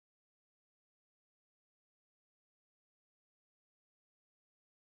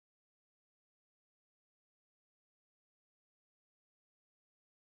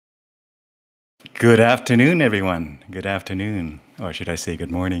Good afternoon, everyone. Good afternoon, or should I say good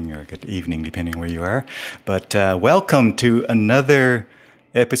morning or good evening, depending where you are. But welcome to another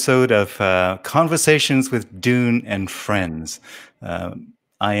episode of Conversations with Dune and Friends.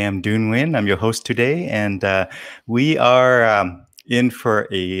 I am Dune Win. I'm your host today, and we are in for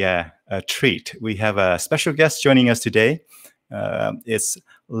a treat. We have a special guest joining us today. It's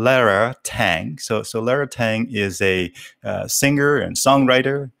Lara Tang. So Lara Tang is a singer and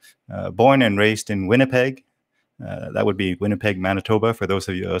songwriter. Born and raised in Winnipeg. That would be Winnipeg, Manitoba, for those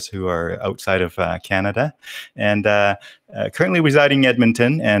of us who are outside of Canada. And currently residing in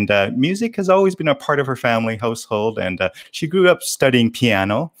Edmonton. And music has always been a part of her family household. And she grew up studying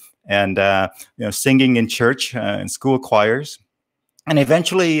piano and singing in church and school choirs. And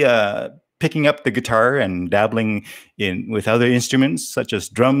eventually picking up the guitar and dabbling with other instruments, such as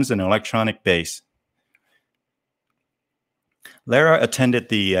drums and electronic bass. Lara attended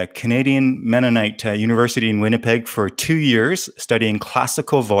the Canadian Mennonite University in Winnipeg for 2 years, studying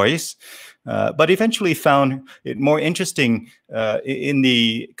classical voice, but eventually found it more interesting in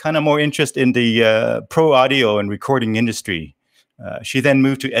the pro audio and recording industry. She then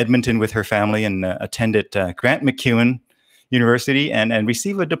moved to Edmonton with her family and attended Grant MacEwan University and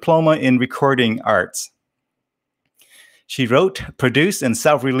received a diploma in recording arts. She wrote, produced, and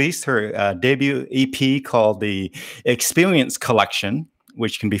self-released her debut EP called the Experience Collection,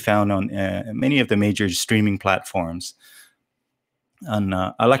 which can be found on many of the major streaming platforms. An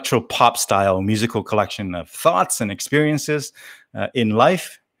electro-pop style musical collection of thoughts and experiences in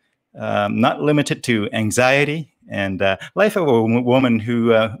life, not limited to anxiety, and life of a woman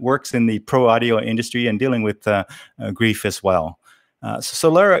who works in the pro audio industry and dealing with grief as well. So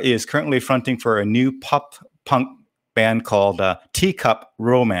Lara is currently fronting for a new pop-punk band called Teacup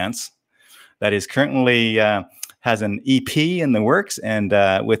Romance that is currently has an EP in the works and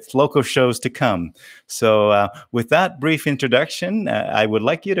with local shows to come. So with that brief introduction, I would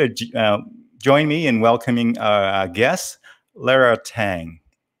like you to join me in welcoming our guest, Lara Tang.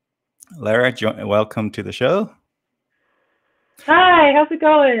 Lara, welcome to the show. Hi, how's it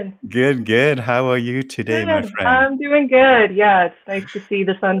going? Good, good. How are you today, my Good. friend? I'm doing good. Yeah, it's nice to see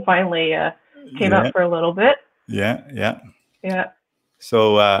the sun finally came out for a little bit. Yeah. Yeah.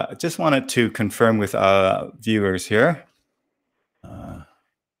 So I just wanted to confirm with our viewers here,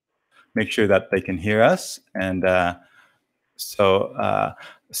 make sure that they can hear us. And so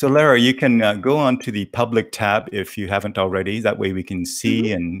Lara, you can go on to the public tab if you haven't already. That way we can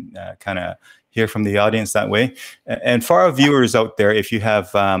see and kind of hear from the audience that way. And for our viewers out there, if you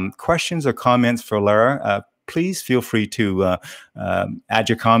have questions or comments for Lara, please feel free to add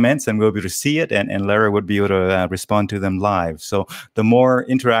your comments and we'll be able to see it and Lara would be able to respond to them live. So the more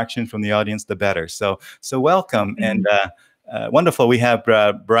interaction from the audience, the better. So welcome and wonderful. We have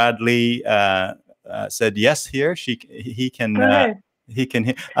Bradley said yes here. He can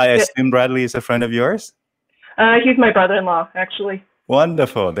hear. I assume Bradley is a friend of yours? He's my brother-in-law, actually.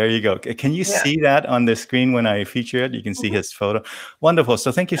 Wonderful. There you go. Can you see that on the screen when I feature it? You can see his photo. Wonderful.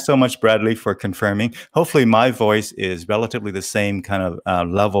 So thank you so much, Bradley, for confirming. Hopefully my voice is relatively the same kind of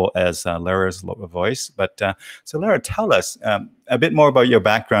level as Lara's voice. But so Lara, tell us a bit more about your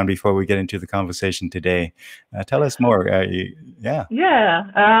background before we get into the conversation today. Tell us more. Yeah.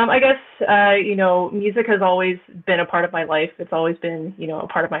 I guess, music has always been a part of my life. It's always been, a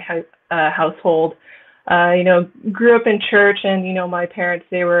part of my household. Grew up in church and, my parents,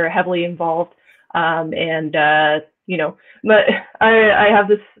 they were heavily involved. But I have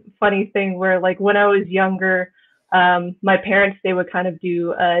this funny thing where like when I was younger, my parents, they would kind of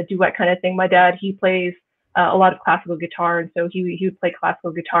do a duet kind of thing. My dad, he plays a lot of classical guitar. And so he would play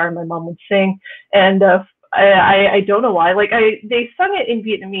classical guitar and my mom would sing. And I don't know why, they sung it in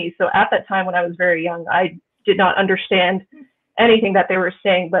Vietnamese. So at that time when I was very young, I did not understand anything that they were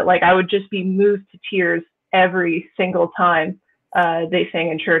saying, but I would just be moved to tears every single time they sang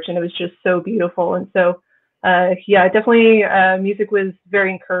in church, and it was just so beautiful. And so definitely music was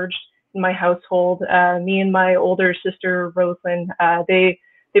very encouraged in my household. Me and my older sister Rosalind, they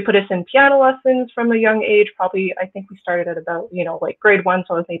put us in piano lessons from a young age. Probably I think we started at about grade 1,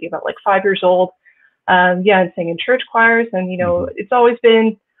 so I was maybe about 5 years old. And sang in church choirs, and it's always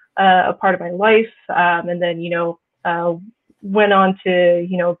been a part of my life. And then went on to,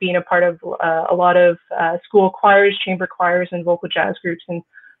 being a part of a lot of school choirs, chamber choirs, and vocal jazz groups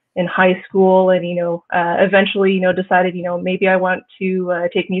in high school. And, eventually, decided, maybe I want to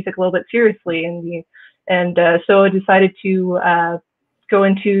take music a little bit seriously. So I decided to go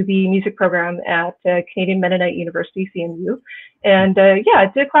into the music program at Canadian Mennonite University, CMU. And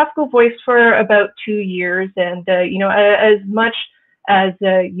I did classical voice for about 2 years. And, as much as,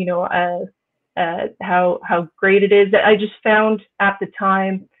 how great it is. That I just found at the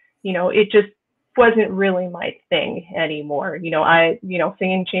time, it just wasn't really my thing anymore.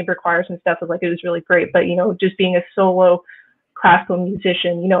 Singing chamber choirs and stuff was like, it was really great, but just being a solo classical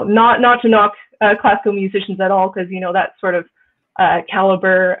musician, not to knock classical musicians at all, because that sort of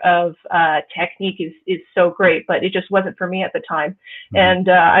caliber of technique is so great, but it just wasn't for me at the time. Mm-hmm. And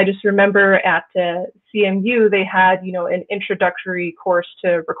I just remember at CMU they had an introductory course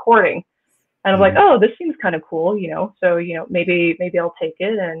to recording, and I'm like, oh, this seems kind of cool, so maybe I'll take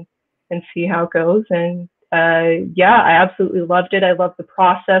it and see how it goes. And I absolutely loved it. I loved the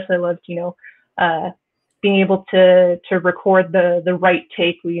process. I loved being able to record the right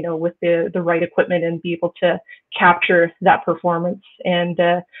take, with the right equipment, and be able to capture that performance. And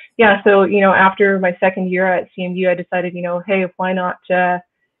so after my second year at CMU, I decided, hey, why not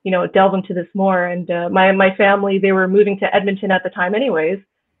delve into this more. And my family, they were moving to Edmonton at the time anyways.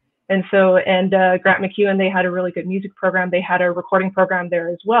 And so, Grant MacEwan, they had a really good music program. They had a recording program there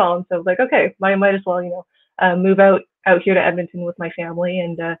as well. And so I was like, okay, I might as well, move out here to Edmonton with my family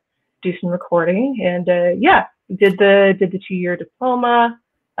and do some recording. And did the 2-year diploma.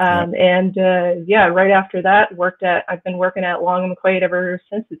 Right after that, I've been working at Long & McQuaid ever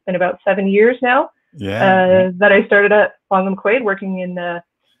since. It's been about 7 years now that I started at Long & McQuaid working in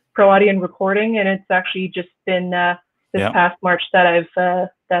pro audio and recording. And it's actually just been this past March that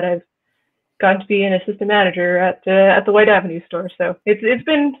I've gotten to be an assistant manager at the White Avenue store. So it's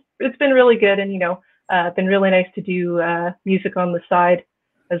been really good, and been really nice to do music on the side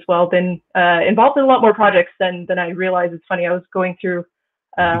as well. Been involved in a lot more projects than I realized. It's funny, I was going through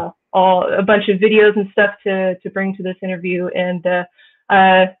a bunch of videos and stuff to bring to this interview, and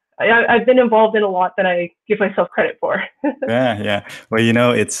I've been involved in a lot that I give myself credit for. Yeah.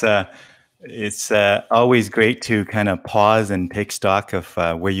 Well, it's always great to kind of pause and take stock of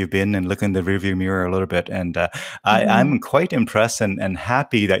where you've been and look in the rearview mirror a little bit. And I'm quite impressed and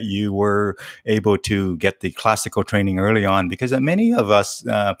happy that you were able to get the classical training early on, because many of us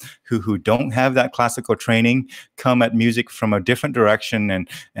who don't have that classical training come at music from a different direction.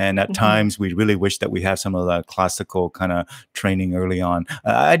 And at times we really wish that we have some of that classical kind of training early on.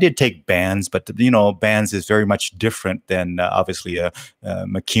 I did take bands, but bands is very much different than obviously a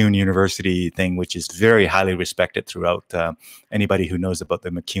MacEwan University thing, which is very highly respected throughout. Anybody who knows about the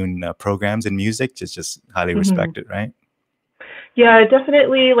MacEwan programs in music is just highly respected, right? Yeah,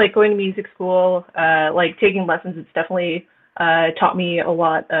 definitely. Like going to music school, like taking lessons, it's definitely taught me a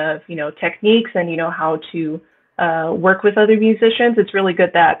lot of techniques and how to work with other musicians. It's really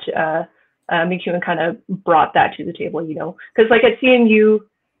good that MacEwan kind of brought that to the table, because like at CMU,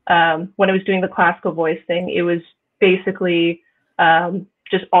 when I was doing the classical voice thing, it was basically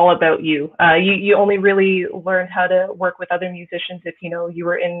just all about you. You only really learn how to work with other musicians if you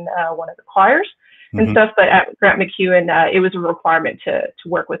were in one of the choirs and stuff. But at Grant MacEwan, it was a requirement to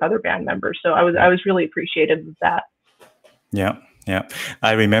work with other band members. So I was really appreciative of that. Yeah.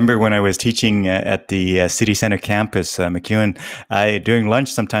 I remember when I was teaching at the city center campus, MacEwan, during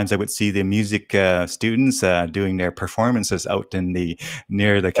lunch, sometimes I would see the music students doing their performances out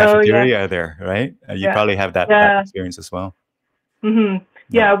near the cafeteria there, right? You probably have that experience as well.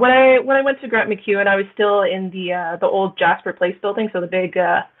 Yeah, when I went to Grant MacEwan, I was still in the old Jasper Place building, so the big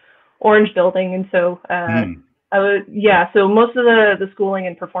orange building, and so so most of the schooling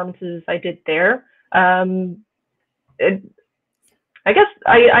and performances I did there. I guess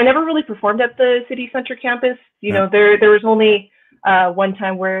I never really performed at the city center campus. There was only one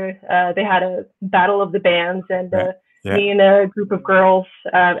time where they had a battle of the bands, and me and a group of girls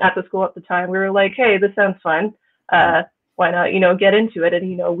at the school at the time, we were like, hey, this sounds fun. Why not, get into it?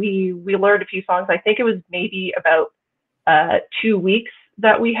 And, we learned a few songs. I think it was maybe about 2 weeks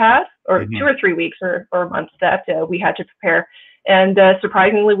that we had, or 2 or 3 weeks or months that we had to prepare. And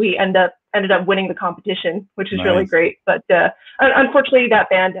surprisingly, we ended up winning the competition, which is really great. But unfortunately, that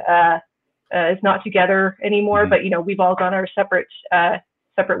band is not together anymore. But, we've all gone our separate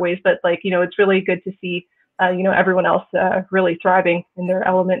ways. But it's really good to see, everyone else really thriving in their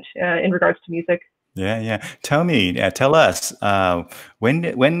element in regards to music. Yeah. Tell us,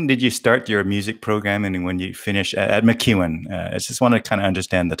 when did you start your music program and when you finish at MacEwan? I just want to kind of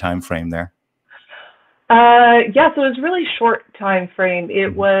understand the time frame there. So it was a really short time frame.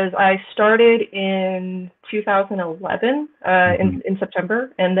 It was, I started in 2011 in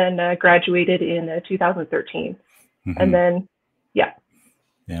September, and then graduated in 2013. And then,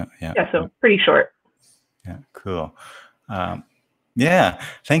 so pretty short. Yeah, cool.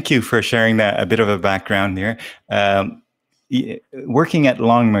 Thank you for sharing that, a bit of a background here. working at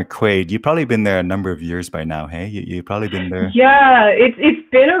Long McQuaid, you've probably been there a number of years by now, hey? You've probably been there. Yeah, it's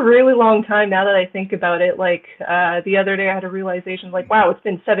been a really long time now that I think about it. Like the other day, I had a realization, like, wow, it's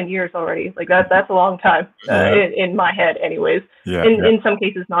been 7 years already. Like that's a long time in my head, anyways. Yeah, in some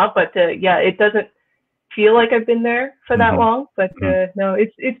cases not, but yeah, it doesn't feel like I've been there for that long. But no,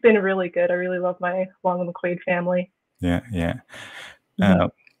 it's been really good. I really love my Long McQuaid family. Yeah, yeah.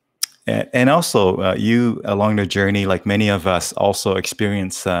 And also, you along the journey, like many of us, also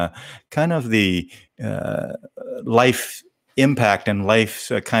experience kind of the life impact and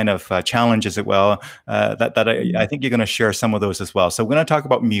life kind of challenges as well. I think you're going to share some of those as well. So we're going to talk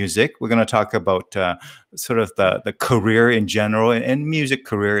about music. We're going to talk about sort of the career in general and music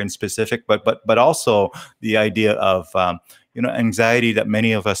career in specific, but also the idea of anxiety that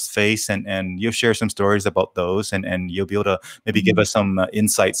many of us face, and you'll share some stories about those, and you'll be able to maybe give us some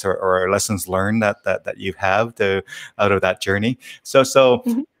insights or lessons learned that you have out of that journey. So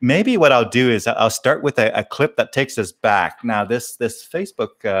maybe what I'll do is I'll start with a clip that takes us back. Now, this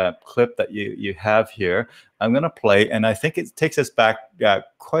Facebook clip that you have here, I'm going to play, and I think it takes us back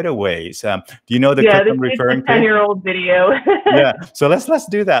quite a ways. Do you know the clip I'm referring to? Yeah, it's a 10-year-old video. Yeah, so let's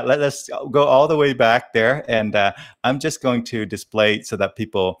do that. Let's go all the way back there, and I'm just going to display so that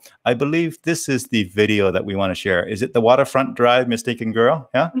people, I believe this is the video that we want to share. Is it the Waterfront Drive, Mistaken Girl?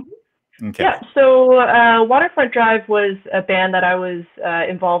 Yeah? Okay. Yeah, so Waterfront Drive was a band that I was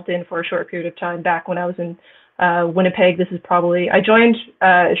involved in for a short period of time back when I was in Winnipeg. I joined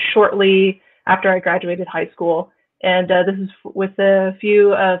shortly after I graduated high school, and this is with a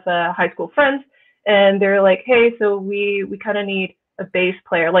few of high school friends, and they're like, hey, so we kind of need a bass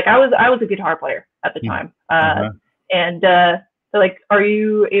player. Like I was a guitar player at the time, and they're like, are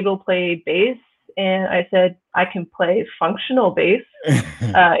you able to play bass? And I said, I can play functional bass.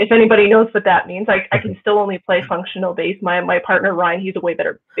 If anybody knows what that means, I can still only play functional bass. My partner Ryan, he's a way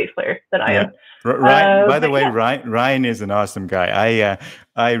better bass player than I am. Ryan, by the way, Ryan is an awesome guy.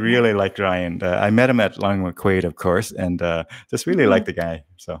 I really like Ryan. I met him at Long McQuaid, of course, and just really like the guy.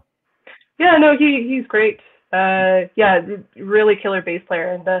 So yeah, no, he's great. Yeah, really killer bass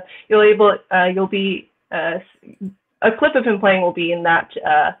player, and you'll be a clip of him playing will be in that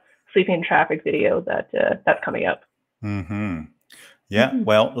Sleeping in Traffic video that's coming up. Yeah,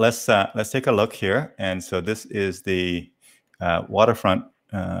 well, let's take a look here. And so this is the Waterfront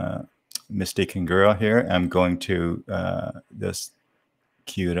Mistaken Girl here. I'm going to just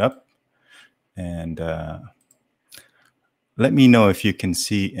cue it up, and let me know if you can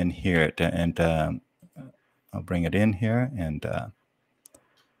see and hear it. And I'll bring it in here, and I'll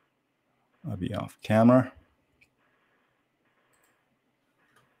be off camera.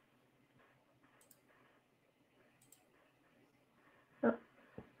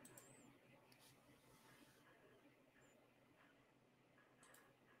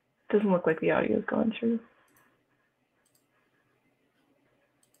 Doesn't look like the audio is going through.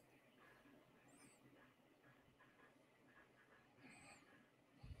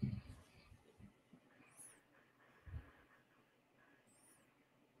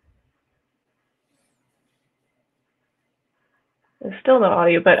 There's still no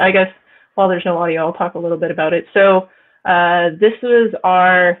audio, but I guess while there's no audio, I'll talk a little bit about it. So this was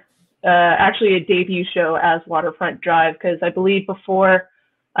our actually a debut show as Waterfront Drive, because I believe before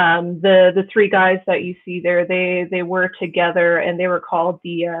the three guys that you see there, they were together, and they were called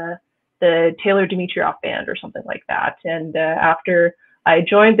the Taylor Dimitrioff Band or something like that. And after I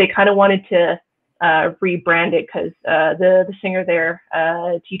joined, they kind of wanted to rebrand it, because the singer there,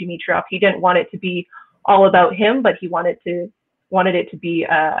 T. Dimitrioff, he didn't want it to be all about him, but he wanted it to be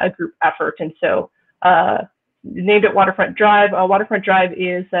a group effort. And so named it Waterfront Drive. Waterfront Drive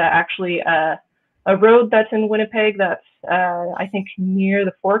is actually a road that's in Winnipeg that's I think near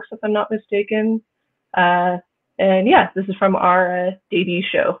the Forks, if I'm not mistaken. And yeah, this is from our debut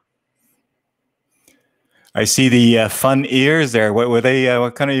show. I see the fun ears there. What were they?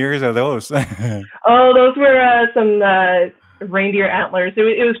 What kind of ears are those? Oh, those were some reindeer antlers.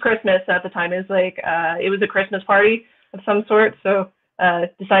 It was Christmas at the time. It was like it was a Christmas party of some sort, so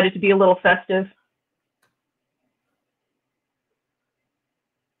decided to be a little festive.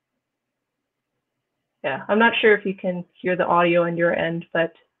 Yeah, I'm not sure if you can hear the audio on your end,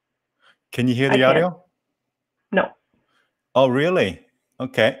 but can you hear the audio? No. Oh, really?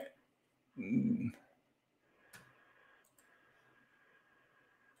 Okay.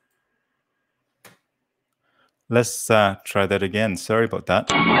 Let's try that again. Sorry about that.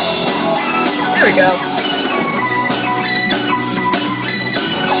 There we go.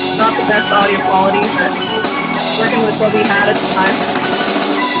 Not the best audio quality, but working with what we had at the time.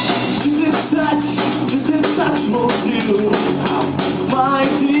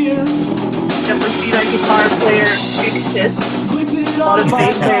 be that guitar player exists. A lot of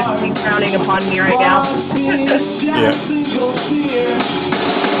bass players will be frowning upon me right now.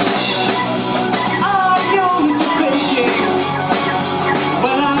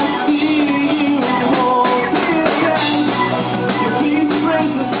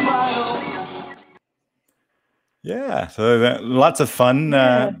 Yeah, so lots of fun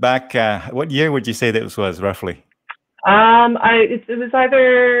back. What year would you say that was roughly? It was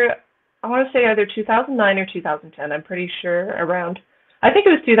either, I want to say either 2009 or 2010. I'm pretty sure around. I think it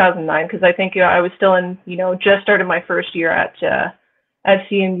was 2009 because I think I was still in, just started my first year at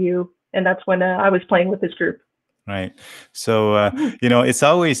CMU, and that's when I was playing with this group. Right. So, it's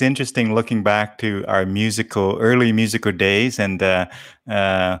always interesting looking back to our early musical days. And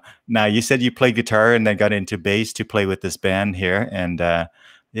now you said you play guitar and then got into bass to play with this band here. And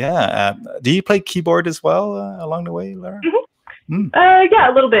do you play keyboard as well along the way, Lara? Mm-hmm.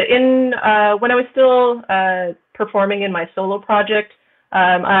 Yeah, a little bit. When I was still performing in my solo project,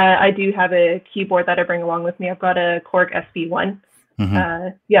 I do have a keyboard that I bring along with me. I've got a Korg SB1.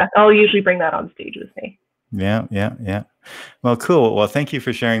 Mm-hmm. I'll usually bring that on stage with me. Yeah. Well, cool. Well, thank you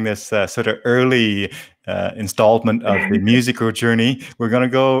for sharing this sort of early installment of the musical journey. We're going to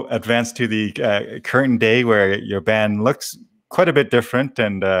go advance to the current day where your band looks quite a bit different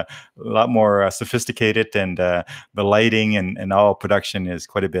and a lot more sophisticated, and the lighting and all production is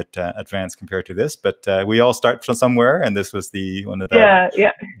quite a bit advanced compared to this. But we all start from somewhere, and this was one of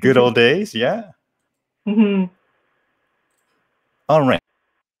the good old days. Yeah. Mm-hmm. All right.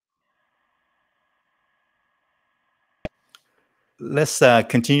 Let's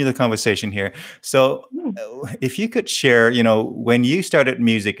continue the conversation here. So if you could share, when you started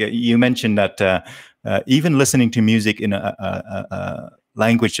music, you mentioned that even listening to music in a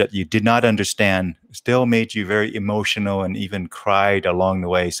language that you did not understand still made you very emotional and even cried along the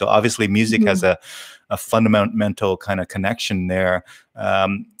way. So obviously music has a fundamental kind of connection there.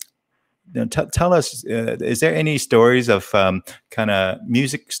 Tell us, is there any stories of kind of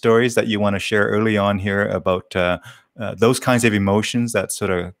music stories that you want to share early on here about those kinds of emotions that sort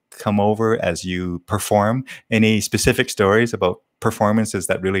of come over as you perform? Any specific stories about performances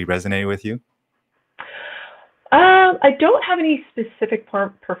that really resonate with you? I don't have any specific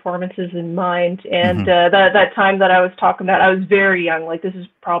performances in mind. And that time that I was talking about, I was very young. Like, this is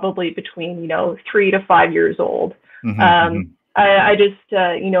probably between, 3 to 5 years old. I just,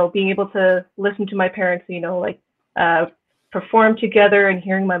 being able to listen to my parents, perform together and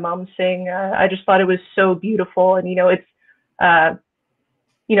hearing my mom sing, I just thought it was so beautiful. And,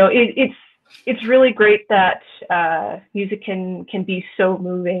 it's really great that music can be so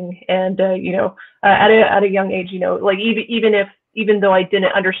moving. And, at a young age, like even though I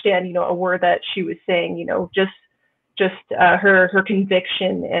didn't understand, a word that she was saying, just her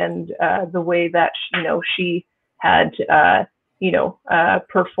conviction and the way that, she had,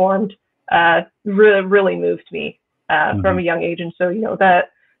 performed really moved me from a young age. And so, that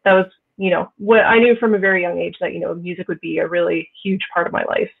was, what I knew from a very young age, that, music would be a really huge part of my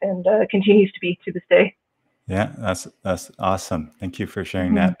life, and continues to be to this day. Yeah, that's awesome. Thank you for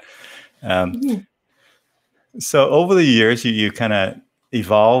sharing that. So over the years, you kind of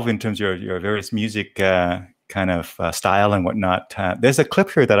evolve in terms of your various music kind of style and whatnot. There's a clip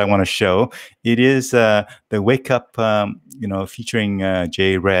here that I want to show. It is the Wake Up, featuring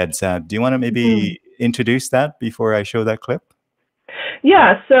Jay Reds. Do you want to maybe introduce that before I show that clip?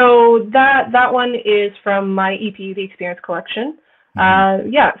 Yeah, so that one is from my EP, The Experience Collection.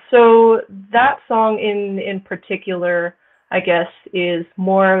 So that song in particular, I guess, is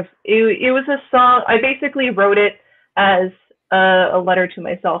more of, it was a song, I basically wrote it as a letter to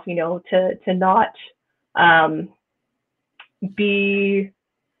myself, to not be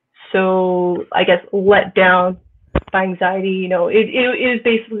so, I guess, let down by anxiety. It was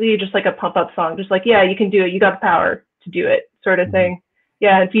basically just like a pump up song, just like, yeah, you can do it, you got the power to do it, sort of thing.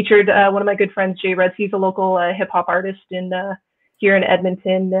 Yeah, and featured one of my good friends, Jay Reds. He's a local hip hop artist here in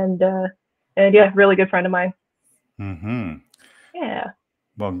Edmonton, and yeah, really good friend of mine. Yeah.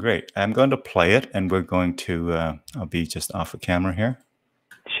 Well, great. I'm going to play it, and we're going to, I'll be just off the camera here.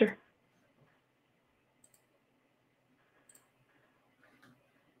 Sure.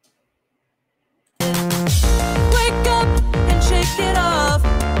 Wake up and shake it off.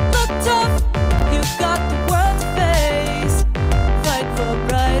 Look tough, you've got the world to face. Fight for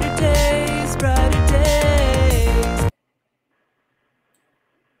brighter days, brighter days.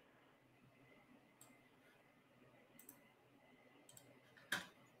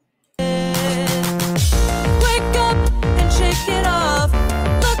 Wake up and shake it off.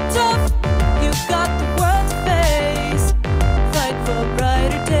 Look tough, you've got the world to face. Fight for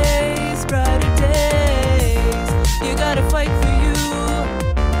brighter days, brighter days.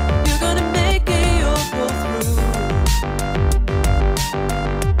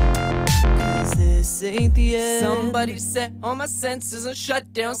 ain't the end. Somebody said all my senses are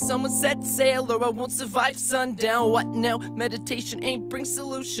shut down. Someone set sail or I won't survive sundown. What now? Meditation ain't bring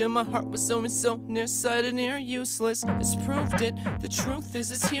solution. My heart was so nearsighted, near useless. It's proved it. The truth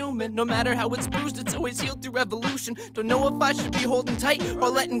is it's human. No matter how it's bruised, it's always healed through evolution. Don't know if I should be holding tight or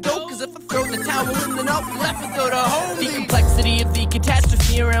letting go, cause if I throw the towel in, then I'll be left without a home. The complexity of the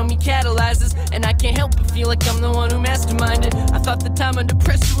catastrophe around me catalyzes, and I can't help but feel like I'm the one who masterminded. I thought the time under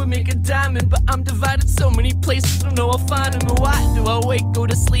pressure would make a diamond, but I'm divided so many places, don't know I'll find them. And why do I wake, go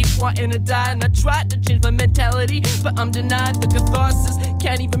to sleep, wanting to die? And I tried to change my mentality, but I'm denied the catharsis.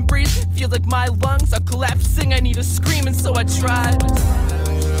 Can't even breathe, feel like my lungs are collapsing. I need a scream, and so I tried.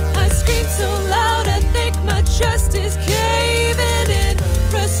 I scream so loud, I think my chest is caving in.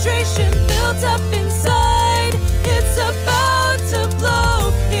 Frustration built up inside, it's about to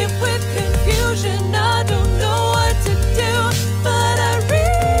blow. Hit with confusion, I don't know what to do, but I reach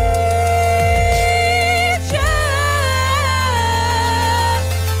out.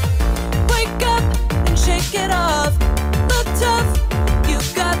 Wake up and shake it off. Look tough,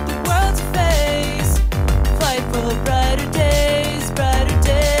 you've got the world to face. Fight for brighter days, brighter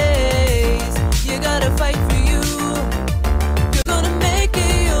days. You gotta fight for you. You're gonna make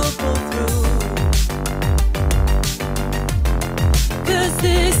it, you'll pull through. Cause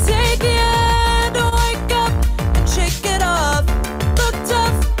this ain't the end. Wake up and shake it off. Look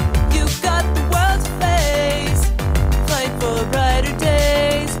tough, you've got the world to face. Fight for brighter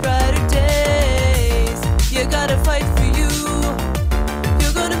days, brighter days. You gotta fight for you.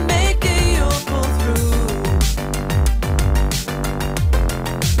 You're gonna make it, you'll pull through.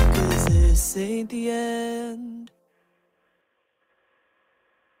 Cause this ain't the end.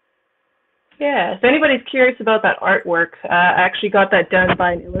 Yeah, if anybody's curious about that artwork, I actually got that done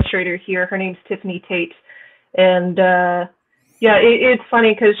by an illustrator here. Her name's Tiffany Tate. And yeah, it's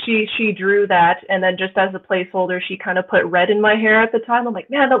funny because she drew that, and then just as a placeholder, she kind of put red in my hair at the time. I'm like,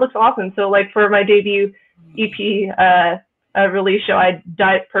 man, that looks awesome. So like for my debut EP release show, I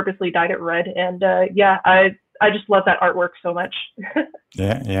purposely dyed it red. And yeah, I just love that artwork so much.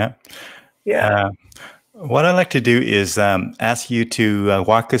 Yeah. Yeah. What I'd like to do is ask you to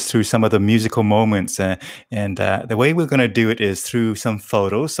walk us through some of the musical moments. And the way we're going to do it is through some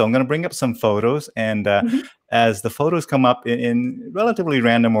photos. So I'm going to bring up some photos. And as the photos come up in relatively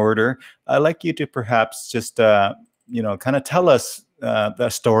random order, I'd like you to perhaps just, kind of tell us the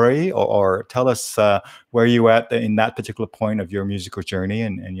story or tell us where you at in that particular point of your musical journey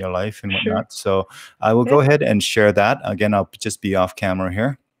and your life and whatnot. So I will go ahead and share that. Again, I'll just be off camera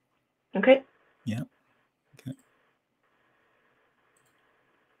here. Okay. Yeah.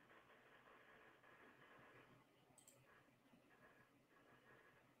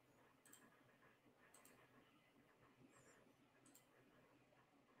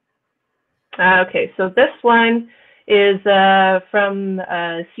 Okay, so this one is from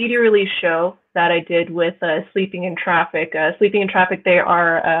a CD release show that I did with Sleeping in Traffic. Sleeping in Traffic, they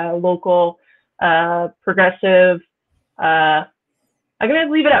are a local progressive. I'm gonna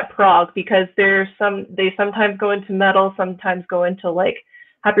leave it at prog because they sometimes go into metal, sometimes go into like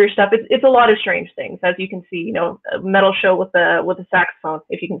happier stuff. It's a lot of strange things, as you can see. A metal show with a saxophone,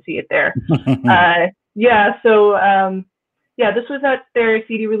 if you can see it there. Yeah, so. Yeah, this was at their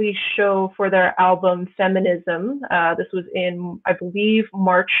CD release show for their album Feminism. This was in, I believe,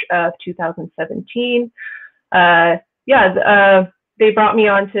 March of 2017. They brought me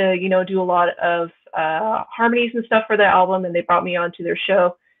on to, do a lot of harmonies and stuff for their album, and they brought me on to their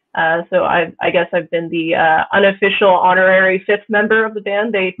show. So I guess I've been the unofficial honorary 5th member of the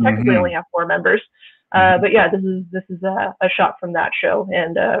band. They technically only have 4 members. But yeah, this is a shot from that show,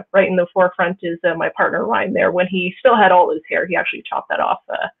 and right in the forefront is my partner Ryan there. When he still had all his hair, he actually chopped that off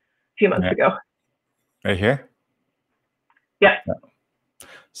a few months ago. Right here? Yeah.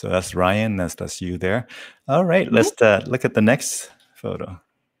 So that's Ryan, that's you there. All right, let's look at the next photo.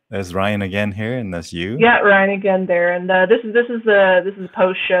 There's Ryan again here, and that's you. Yeah, Ryan again there, and this is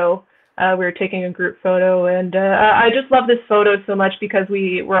post show. We were taking a group photo, and I just love this photo so much because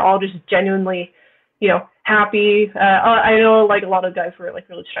we were all just genuinely, happy. I know like a lot of guys were like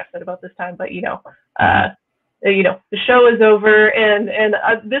really stressed out about this time, but the show is over, and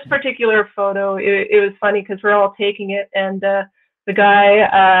this particular photo, it was funny because we're all taking it, and the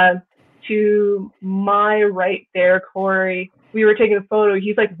guy to my right there, Corey, we were taking a photo.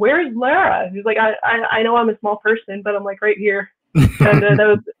 He's like, "Where's Lara?" He's like, I know I'm a small person, but I'm like right here. And that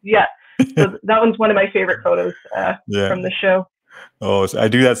was so that one's one of my favorite photos from the show. Oh, so I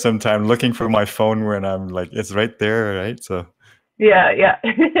do that sometimes, looking for my phone when I'm like, it's right there, right? So yeah.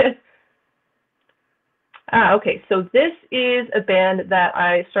 Okay, so this is a band that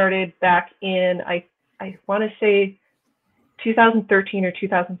I started back in, I I want to say 2013 or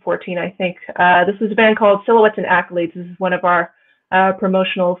 2014, I think. This was a band called Silhouettes and Accolades. This is one of our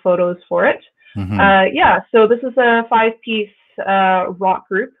promotional photos for it. Yeah, so this is a 5-piece rock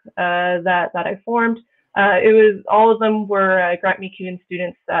group that I formed. It was, all of them were Grant MacEwan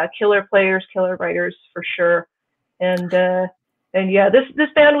students, killer players, killer writers for sure. And yeah, this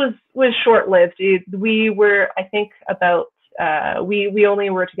band was short-lived. We were, I think, about we only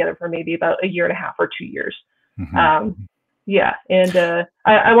were together for maybe about a year and a half or 2 years. Yeah, and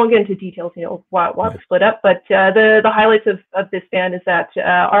I won't get into details, you know, why we split up, but the highlights of this band is that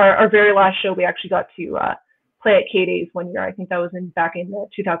our very last show, we actually got to play at K-Days one year. I think that was back in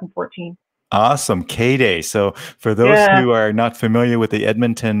 2014. Awesome, K-Day. So for those who are not familiar with the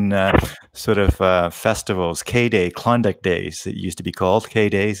Edmonton sort of festivals, K-Day, Klondike Days, it used to be called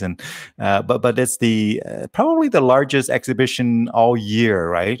K-Days, and but it's the probably the largest exhibition all year,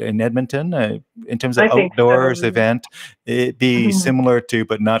 right, in Edmonton, in terms of outdoors event. It'd be similar to,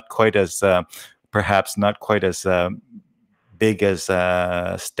 but not quite as perhaps not quite as big as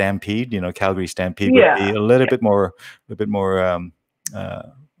Stampede. You know, Calgary Stampede would be a little bit more,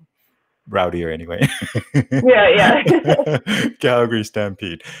 rowdier anyway. Calgary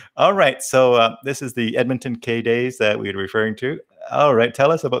Stampede. All right, so this is the Edmonton K-Days that we were referring to. All right, tell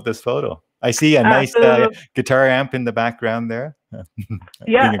us about this photo. I see a nice guitar amp in the background there.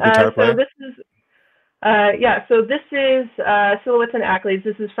 Yeah, being a guitar player. so this is so this is Silhouettes and Accolades.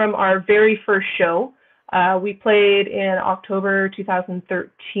 This is from our very first show. We played in October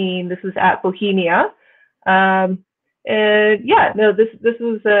 2013. This was at Bohemia. And yeah, no, this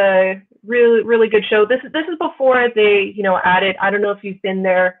was a really good show. This is before they, you know, added, I don't know if you've been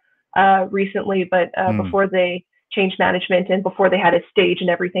there recently, but before they changed management and before they had a stage and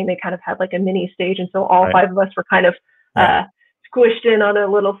everything, they kind of had like a mini stage, and so all 5 of us were kind of squished in on a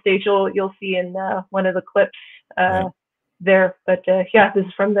little stage. You'll see in one of the clips there. But yeah, this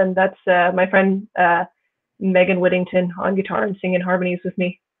is from them. That's my friend Megan Whittington on guitar and singing harmonies with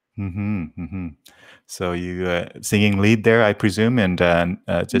me. So you singing lead there, I presume, and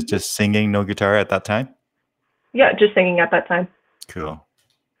just singing, no guitar at that time? Yeah, just singing at that time. Cool.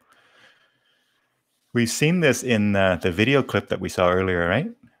 We've seen this in the video clip that we saw earlier, right?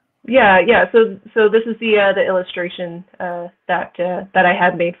 Yeah. So this is the illustration that I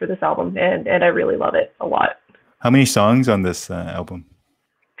had made for this album, and I really love it a lot. How many songs on this album?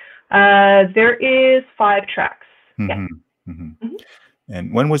 There is 5 tracks.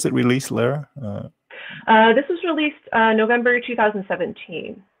 And when was it released, Lara? This was released November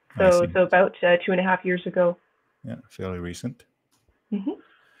 2017. So about 2.5 years ago. Yeah, fairly recent.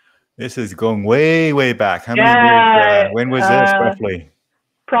 This is going way back. How many years? When was this roughly?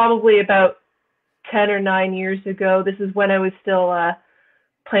 Probably about 10 or 9 years ago. This is when I was still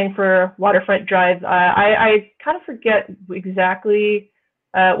playing for Waterfront Drive. I kind of forget exactly.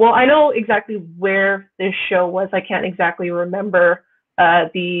 Well, I know exactly where this show was. I can't exactly remember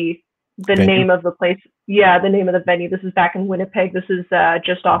the name of the place. Yeah, the name of the venue. This is back in Winnipeg. This is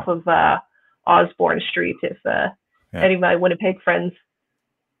just off of Osborne Street. If any of my Winnipeg friends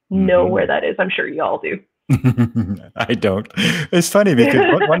know where that is, I'm sure you all do. I don't. It's funny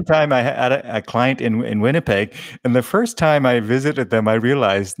because one time I had a client in Winnipeg, and the first time I visited them, I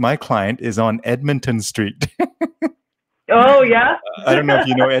realized my client is on Edmonton Street. Oh, yeah? I don't know if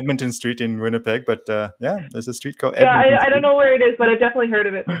you know Edmonton Street in Winnipeg, but yeah, there's a street called Edmonton Street. I don't know where it is, but I've definitely heard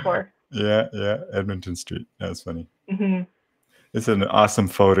of it before. Yeah, Edmonton Street. That's funny. It's an awesome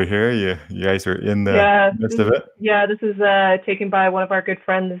photo here. You guys are in the midst of it. Yeah, this is taken by one of our good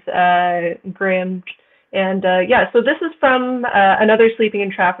friends, Graham. And yeah, so this is from another Sleeping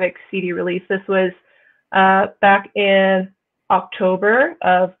in Traffic CD release. This was back in October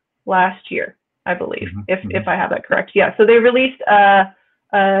of last year, I believe, if I have that correct. Yeah, so they released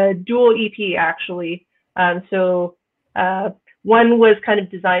a dual EP actually. So one was kind of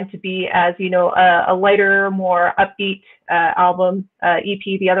designed to be as, you know, a lighter, more upbeat album EP.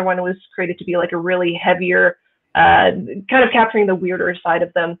 The other one was created to be like a really heavier, kind of capturing the weirder side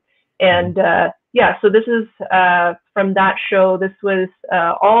of them. And yeah, so this is from that show. This was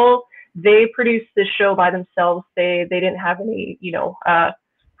all, they produced this show by themselves. They didn't have any, you know,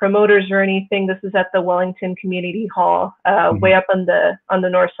 promoters or anything. This is at the Wellington Community Hall, way up on the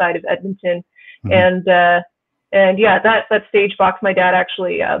north side of Edmonton. And yeah, that stage box, my dad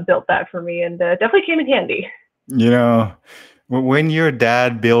actually built that for me, and definitely came in handy. You know, when your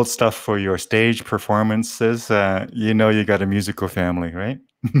dad builds stuff for your stage performances, you know you got a musical family, right?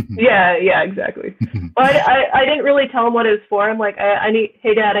 Yeah, exactly. Well, I didn't really tell him what it was for. I'm like,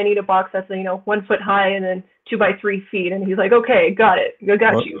 hey Dad, I need a box that's, you know, 1 foot high and then 2 by 3 feet. And he's like, okay, got it.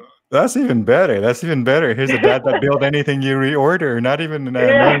 Got you. That's even better. That's even better. Here's a dad that build anything you reorder, not even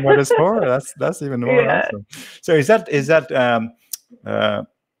Yeah. knowing what it's for. That's even more Yeah. awesome. So is that uh,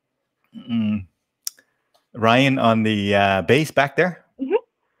 mm, Ryan on the bass back there? Mhm.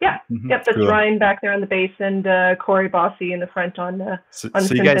 Yeah. Yep, that's Cool. Ryan back there on the bass, and Corey Bossy in the front on So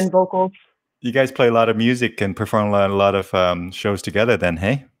synth and vocals. you guys play a lot of music and perform a lot of shows together then,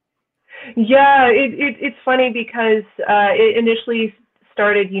 hey? Yeah, it's funny because it initially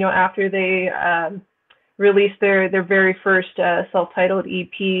started, after they released their very first self-titled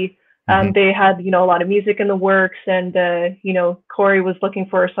EP. They had, a lot of music in the works, and Corey was looking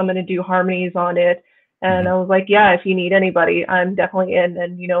for someone to do harmonies on it, and I was like, yeah, if you need anybody, I'm definitely in.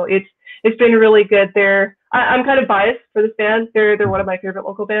 And it's been really good. I'm kind of biased for this band. They're one of my favorite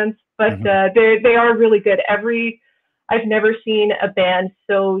local bands, but they are really good. I've never seen a band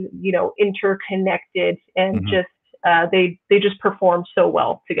so interconnected and just they just perform so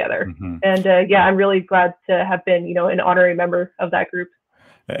well together. And yeah, I'm really glad to have been an honorary member of that group.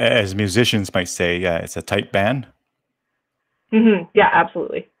 As musicians might say, yeah, it's a tight band. Yeah,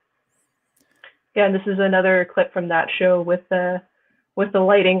 absolutely. Yeah, and this is another clip from that show with the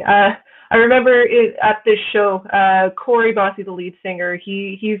lighting. I remember at this show, Corey Bossy, the lead singer,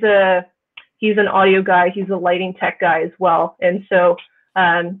 he's an audio guy. He's a lighting tech guy as well. And so,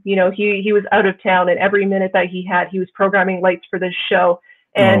 he was out of town, and every minute that he had, he was programming lights for this show.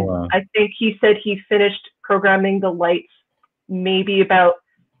 And wow. I think he said he finished programming the lights maybe about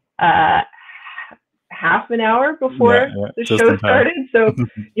half an hour before the show started. So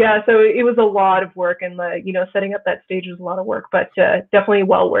yeah, so it was a lot of work, and setting up that stage was a lot of work, but definitely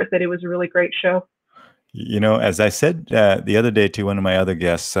well worth it. It was a really great show. As I said the other day to one of my other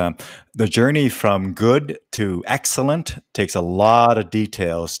guests, the journey from good to excellent takes a lot of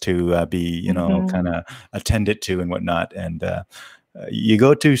details to be, kind of attended to and whatnot. And you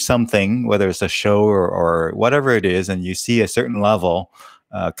go to something, whether it's a show or whatever it is, and you see a certain level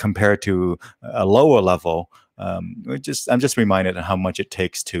compared to a lower level. I'm just reminded of how much it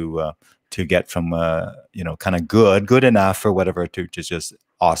takes to get from kind of good enough or whatever to just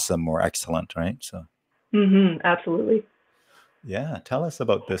awesome or excellent, right? So. Absolutely. Yeah, tell us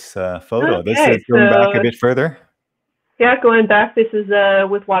about this photo. Okay, this is going back a bit further. Yeah, going back, this is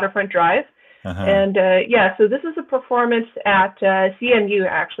with Waterfront Drive. And yeah, so this is a performance at CMU,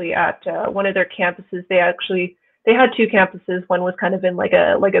 actually, at one of their campuses. They had two campuses. One was kind of in like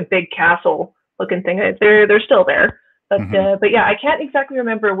a big castle looking thing. They're still there, but yeah, I can't exactly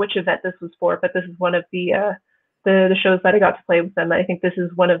remember which event this was for, but this is one of the shows that I got to play with them. I think this is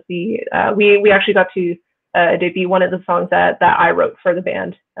one of the we actually got to debut one of the songs that I wrote for the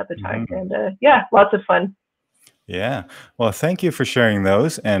band at the time, and yeah, lots of fun. Yeah, well, thank you for sharing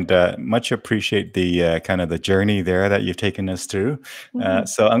those, and much appreciate the kind of the journey there that you've taken us through.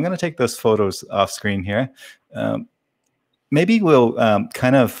 So I'm going to take those photos off screen here. Maybe we'll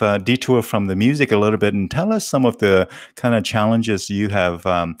kind of detour from the music a little bit and tell us some of the kind of challenges you have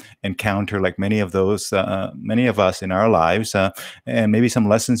encountered, like many of us in our lives, and maybe some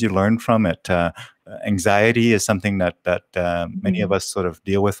lessons you learned from it. Anxiety is something that many of us sort of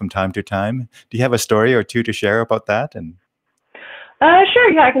deal with from time to time. Do you have a story or two to share about that? And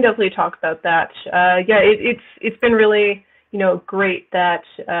sure, yeah, I can definitely talk about that. Yeah, it's been really great that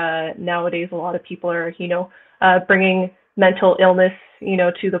nowadays a lot of people are bringing mental illness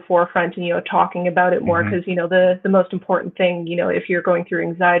to the forefront and talking about it more, because the most important thing if you're going through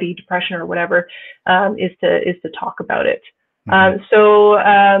anxiety, depression, or whatever, is to talk about it. So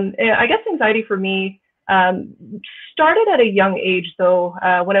I guess anxiety for me started at a young age, though.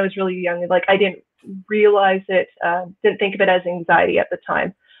 When I was really young, like I didn't realize it, didn't think of it as anxiety at the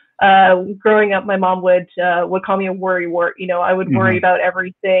time. Growing up, my mom would call me a worrywart. I would worry about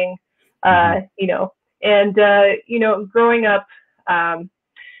everything. And growing up,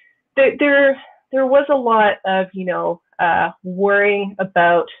 there was a lot of worrying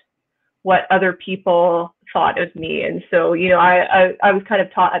about what other people thought of me, and so I was kind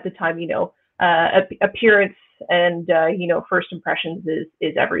of taught at the time, appearance and first impressions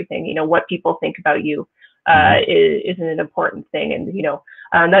is everything. What people think about you is an important thing, and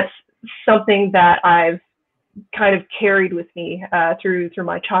that's something that I've kind of carried with me through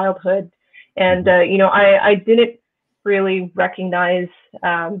my childhood. And I didn't really recognize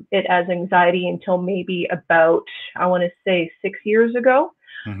it as anxiety until maybe about, I want to say, 6 years ago.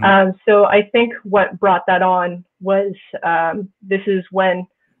 So I think what brought that on was this is when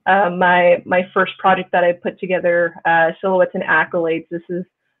my first project that I put together, Silhouettes and Accolades. This is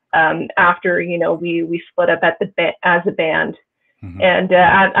after we split up as a band. And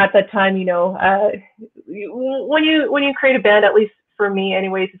at that time, when you create a band, at least for me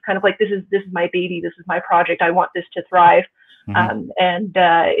anyways, is kind of like, this is my baby, this is my project, I want this to thrive. And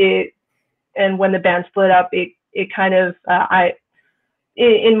when the band split up, it kind of,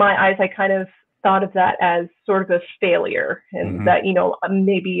 in my eyes, I kind of thought of that as sort of a failure, and that, you know,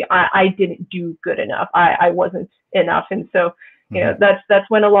 maybe I didn't do good enough. I wasn't enough. And so, you know, that's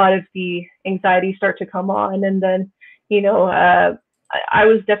when a lot of the anxiety start to come on. And then, you know, I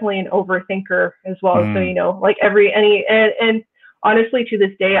was definitely an overthinker as well. So, you know, like and honestly, to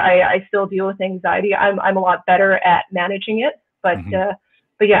this day, I still deal with anxiety. I'm a lot better at managing it, but yeah,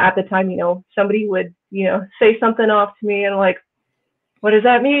 at the time, you know, somebody would, you know, say something off to me, and like, what does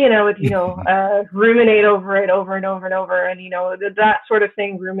that mean? And I would, you know, ruminate over it over and over and over. And, you know, that sort of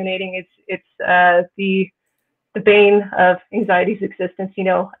thing, ruminating, it's the bane of anxiety's existence, you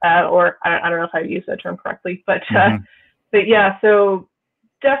know, or I don't know if I use that term correctly, but yeah, so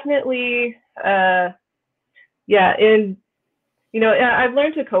definitely, yeah. And, you know, I've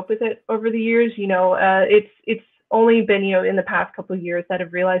learned to cope with it over the years. You know, it's only been, you know, in the past couple of years that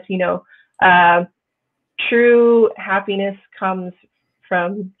I've realized, you know, true happiness comes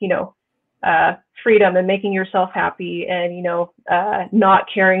from, you know, freedom and making yourself happy, and, you know, not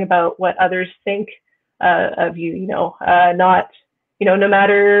caring about what others think of you, you know, not, you know, no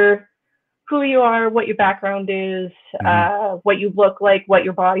matter who you are, what your background is, what you look like, what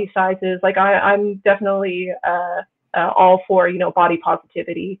your body size is. Like, I'm definitely all for, you know, body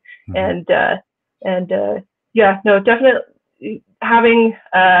positivity, and yeah, no, definitely having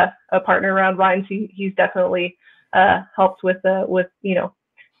a partner around. Ryan, he's definitely helped with you know,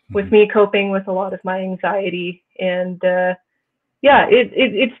 with me coping with a lot of my anxiety. And yeah,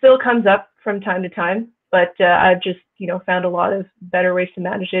 it still comes up from time to time, but I've just, you know, found a lot of better ways to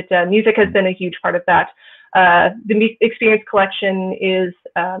manage it. Music has been a huge part of that. The experience collection is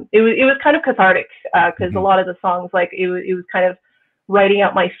it was kind of cathartic, because a lot of the songs, like, it was kind of writing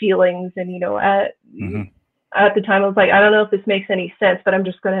out my feelings. And, you know, at the time I was like, I don't know if this makes any sense, but I'm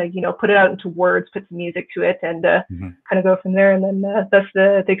just gonna, you know, put it out into words, put some music to it, and kind of go from there. And then that's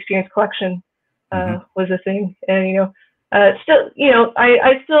the experience collection was a thing. And, you know, still, you know,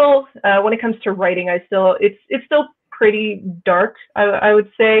 I still, when it comes to writing, it's still pretty dark, I would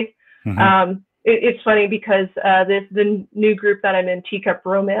say. It's funny because the new group that I'm in, Teacup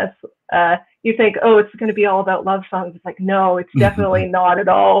Romance, you think, oh, it's going to be all about love songs. It's like, no, it's definitely not at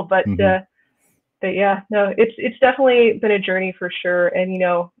all. But yeah, no, it's definitely been a journey for sure. And, you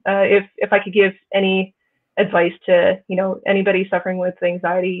know, if I could give any advice to, you know, anybody suffering with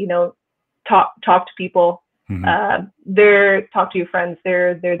anxiety, you know, talk to people. Talk to your friends.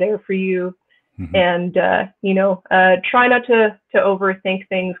 They're there for you. And you know, try not to overthink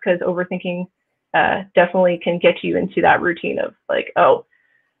things, because overthinking definitely can get you into that routine of like,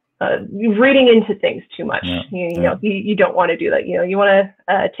 reading into things too much. You know, you don't want to do that. You know, you want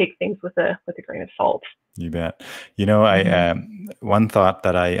to take things with a grain of salt. You bet. You know, one thought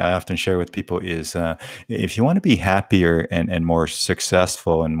that I often share with people is, if you want to be happier and more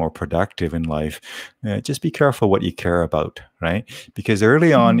successful and more productive in life, just be careful what you care about, right? Because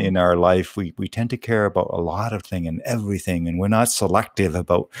early on in our life, we tend to care about a lot of things and everything, and we're not selective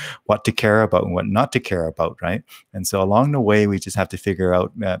about what to care about and what not to care about, right? And so along the way, we just have to figure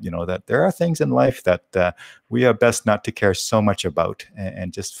out, you know, that there are things in life that we are best not to care so much about,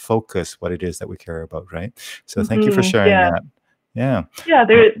 and just focus what it is that we care about, right? So thank you for sharing that. Yeah.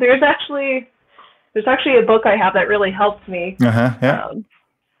 There's actually a book I have that really helped me. A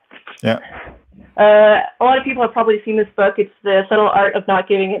lot of people have probably seen this book. It's The Subtle Art of Not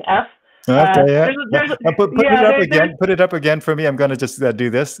Giving an F. Put it up again for me. I'm going to just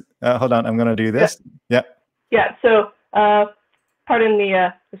do this. Hold on. I'm going to do this. Yeah. So, pardon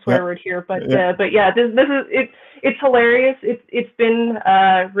the swear word here, but yeah, this is it's hilarious. It's been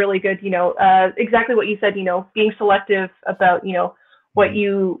really good. You know, exactly what you said. You know, being selective about, you know, what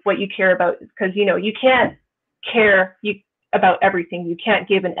you care about, because, you know, you can't care about everything. You can't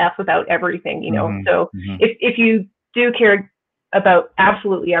give an F about everything. You know, so if you do care about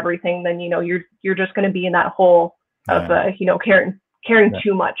absolutely everything, then, you know, you're just going to be in that hole of you know, caring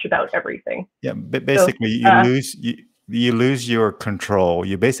too much about everything. Yeah, but basically, so, you lose your control.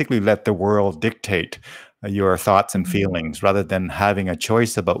 You basically let the world dictate your thoughts and feelings, rather than having a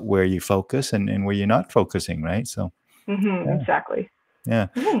choice about where you focus and where you're not focusing, right? So exactly. Yeah.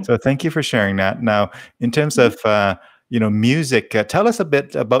 So thank you for sharing that. Now, in terms of you know, music, tell us a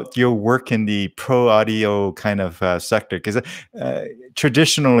bit about your work in the pro audio kind of sector, because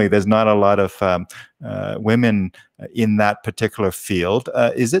traditionally there's not a lot of women in that particular field.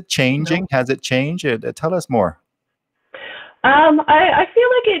 Is it changing? Has it changed? Tell us more. I feel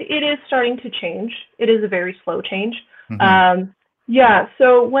like it is starting to change. It is a very slow change. Yeah.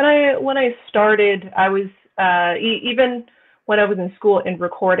 So when I started, I was even when I was in school in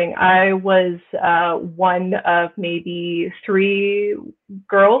recording, I was one of maybe three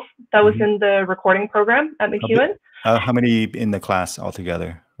girls that was Hmm. in the recording program at How, bi- MacEwan. how many in the class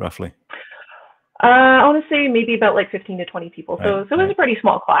altogether, roughly? I want to say maybe about like 15 to 20 people. Right, So it was right. a pretty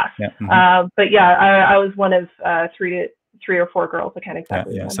small class. Yeah. Hmm. But yeah, I was one of three or four girls. I can't Yeah,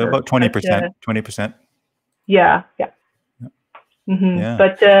 exactly yeah. So remember. about 20%, 20%. Yeah, yeah. Yeah.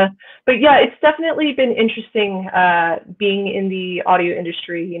 But yeah, it's definitely been interesting being in the audio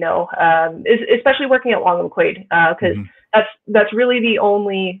industry. Especially working at Long and McQuaid, because Hmm. that's really the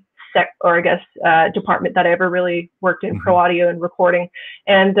only or I guess department that I ever really worked in pro Hmm. audio and recording.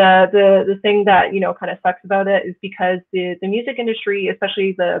 And the thing that kind of sucks about it is because the music industry,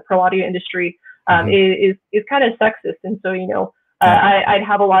 especially the pro audio industry, Hmm. is kind of sexist. And so Yeah. I'd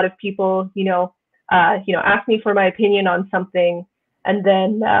have a lot of people ask me for my opinion on something, and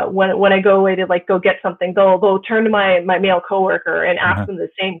then when I go away to like go get something, they'll turn to my male coworker and ask Uh-huh. them the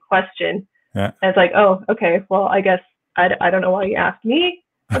same question. Yeah. And it's like, oh, okay, well, I guess I don't know why you asked me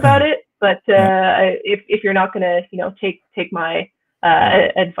about it, but Yeah. if you're not gonna take my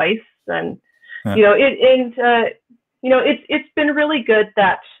Yeah. advice, then Yeah. it's been really good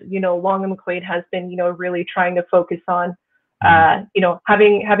that Long and McQuaid has been really trying to focus on Mhm.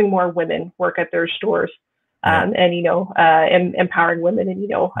 having more women work at their stores, Yeah. and empowering women, and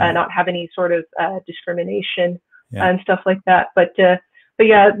Yeah. not have any sort of discrimination Yeah. and stuff like that. But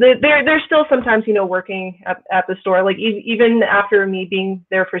yeah, they're still sometimes working at the store. Like even after me being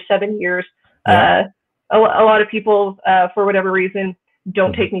there for 7 years, Yeah. a lot of people for whatever reason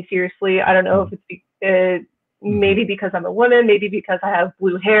don't Mhm. take me seriously. I don't know Mhm. if it's Mhm. maybe because I'm a woman, maybe because I have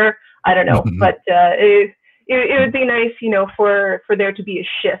blue hair. I don't know, Mhm. but it would be nice, for there to be a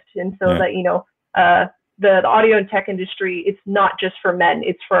shift, and so Yeah. that the audio and tech industry, it's not just for men,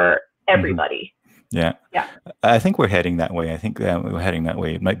 it's for Mhm. everybody. Yeah. Yeah. I think we're heading that way. I think we're heading that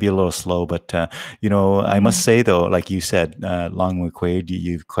way. It might be a little slow, but I Mhm. must say though, like you said, Long McQuaid,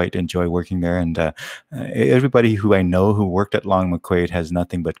 you quite enjoy working there, and everybody who I know who worked at Long McQuaid has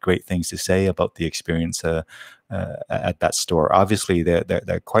nothing but great things to say about the experience at that store. Obviously,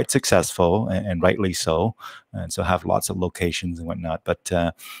 they're quite successful, and rightly so, and so have lots of locations and whatnot. But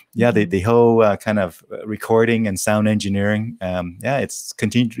yeah, the whole kind of recording and sound engineering, yeah, it's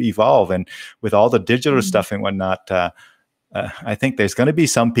continued to evolve, and with all the digital stuff and whatnot, I think there's going to be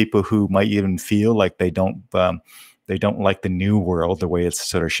some people who might even feel like they don't like the new world the way it's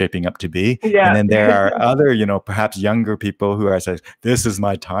sort of shaping up to be. And Yeah. then there are other, perhaps younger people who are saying, "This is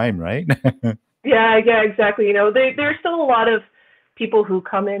my time," right? Yeah, exactly. There's still a lot of people who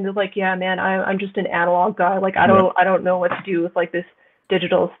come in, they're like, yeah, man, I'm just an analog guy. Like, Yeah. I don't know what to do with like this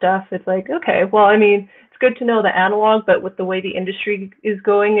digital stuff. It's like, okay, well, I mean, it's good to know the analog, but with the way the industry is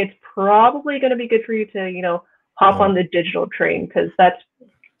going, it's probably going to be good for you to, hop Yeah. on the digital train, because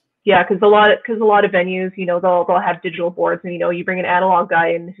because a lot of venues, they'll have digital boards, and you bring an analog guy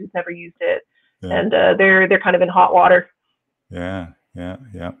in who's never used it, Yeah. and they're kind of in hot water. Yeah. Yeah.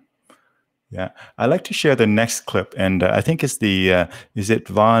 Yeah. Yeah, I like to share the next clip, and I think it's the is it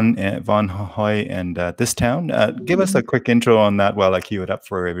Von Hoy and This Town? Give us a quick intro on that while I cue it up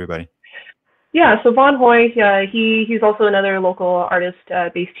for everybody. Yeah, so Von Hoy, he's also another local artist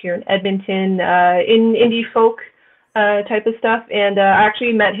based here in Edmonton, in indie folk type of stuff. And I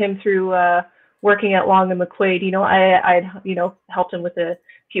actually met him through working at Long and McQuaid. I'd helped him with a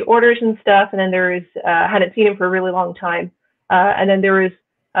few orders and stuff, and then there was hadn't seen him for a really long time. And then there was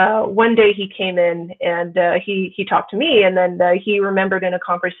one day he came in, and he talked to me, and then he remembered in a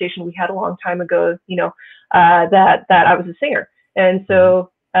conversation we had a long time ago, that I was a singer. And so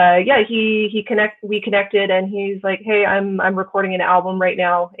we connected, and he's like, hey, I'm recording an album right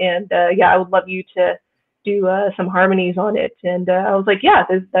now, and I would love you to do some harmonies on it. And I was like, yeah,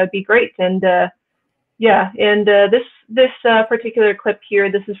 that'd be great. And this particular clip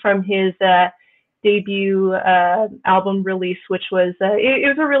here, this is from his debut album release, which was it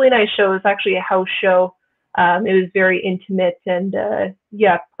was a really nice show. It was actually a house show. It was very intimate, and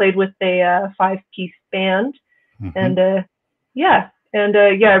played with a 5-piece band. Mm-hmm. And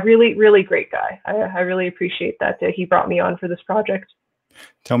really, really great guy. I really appreciate that he brought me on for this project.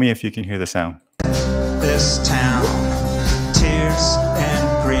 Tell me if you can hear the sound. This town, tears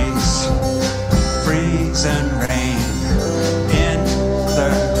and breeze, freeze and rain in the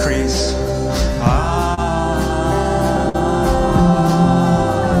crease.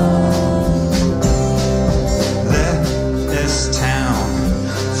 This town,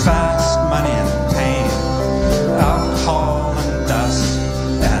 fast money and pain, alcohol and dust,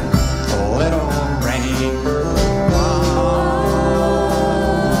 and a little rain.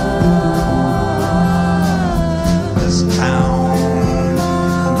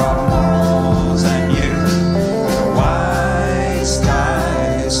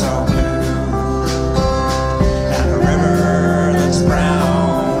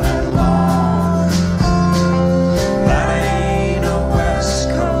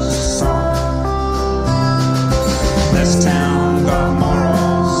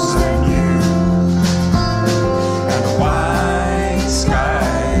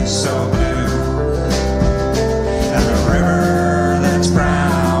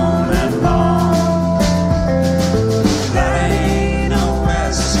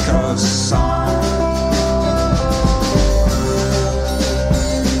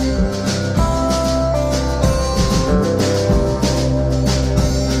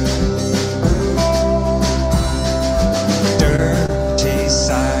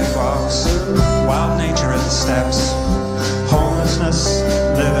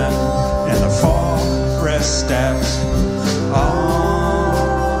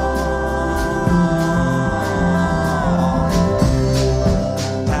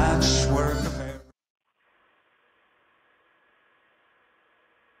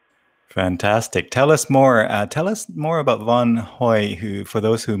 Fantastic. Tell us more. Tell us more about Von Hoy, who, for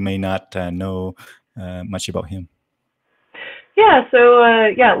those who may not know much about him. Yeah, so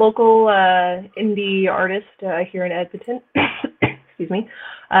local indie artist here in Edmonton. Excuse me.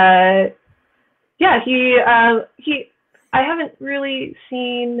 He I haven't really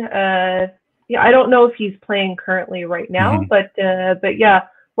seen. I don't know if he's playing currently right now, but yeah,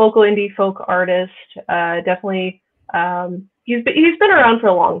 local indie folk artist. Definitely. He's been around for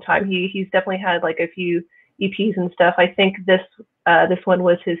a long time. He's definitely had like a few EPs and stuff. I think this one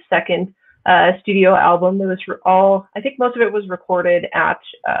was his second studio album. That was I think most of it was recorded at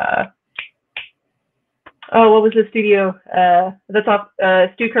what was the studio? That's off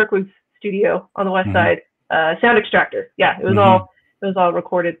Stu Kirkwood's studio on the west side. Sound Extractor. Yeah, it was all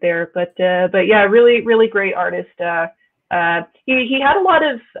recorded there. But yeah, really great artist. He had a lot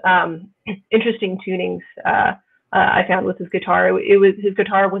of interesting tunings. I found with his guitar. His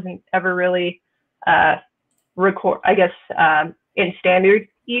guitar wasn't ever really in standard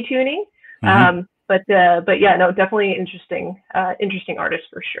E tuning. But yeah, no, definitely interesting artist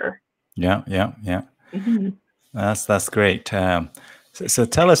for sure. Yeah. That's great. So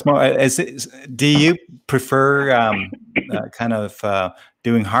tell us more. Do you prefer kind of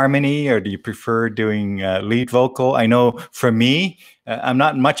doing harmony, or do you prefer doing lead vocal? I know for me, I'm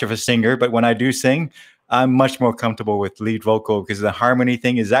not much of a singer, but when I do sing, I'm much more comfortable with lead vocal, because the harmony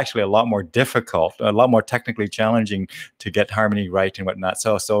thing is actually a lot more difficult, a lot more technically challenging to get harmony right and whatnot.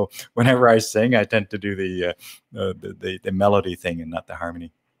 So whenever I sing, I tend to do the melody thing and not the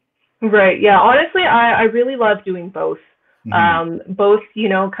harmony. Right. Yeah. Honestly, I really love doing both. Both,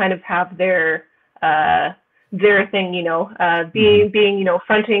 kind of have their thing, being,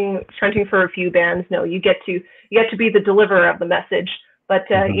 fronting for a few bands. No, you get to be the deliverer of the message. But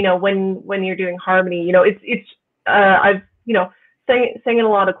when you're doing harmony, I've sang in a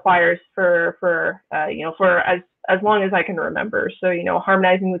lot of choirs for as long as I can remember. So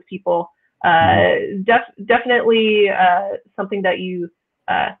harmonizing with people, definitely something that you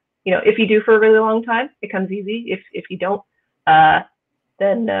if you do for a really long time, it comes easy. If you don't,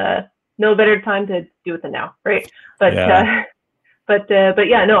 then no better time to do it than now, right? But yeah. But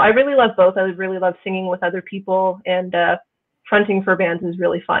yeah, no, I really love both. I really love singing with other people, and fronting for bands is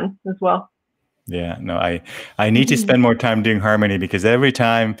really fun as well. Yeah, no, I need to spend more time doing harmony, because every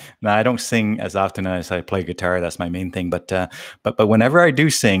time, now I don't sing as often as I play guitar. That's my main thing. But whenever I do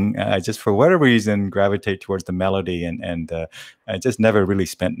sing, I just, for whatever reason, gravitate towards the melody, and I just never really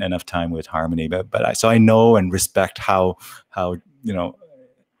spent enough time with harmony. So I know and respect how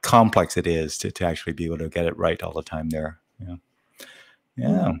complex it is to actually be able to get it right all the time there.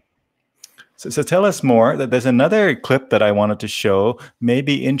 Yeah. So tell us more. There's another clip that I wanted to show.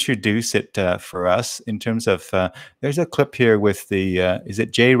 Maybe introduce it for us in terms of. There's a clip here with the. Is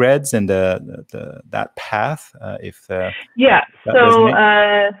it J Reds and that path? So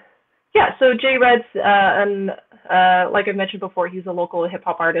J Reds, and like I mentioned before, he's a local hip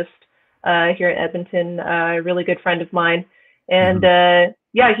hop artist here in Edmonton. A really good friend of mine, and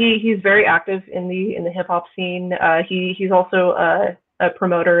he's very active in the hip hop scene. He's also a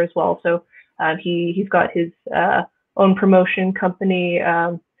promoter as well. So. He's got his own promotion company,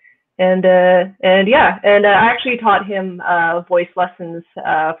 and I actually taught him voice lessons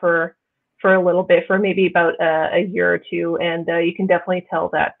for a little bit, for maybe about a year or two, and you can definitely tell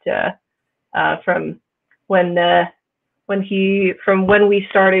that from when we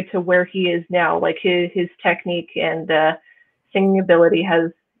started to where he is now, like his technique and singing ability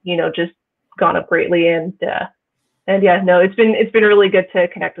has just gone up greatly, and yeah, no, it's been really good to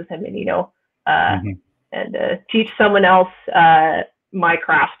connect with him, and and teach someone else my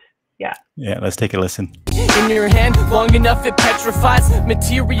craft. Yeah, let's take a listen. In your hand, long enough it petrifies,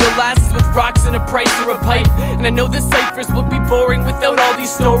 materializes with rocks and a price or a pipe. And I know the ciphers would be boring without all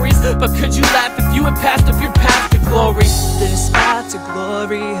these stories, but could you laugh if you had passed up your path to glory? This path to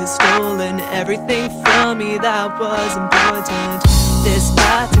glory has stolen everything from me that was important. This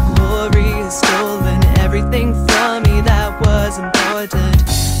path to glory has stolen everything from me that was important.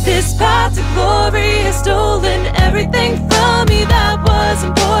 This path to glory has stolen everything from me that was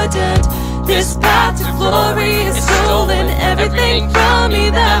important. This path to glory has stolen everything from me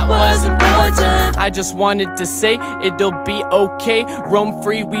that was important. I just wanted to say it'll be okay. Roam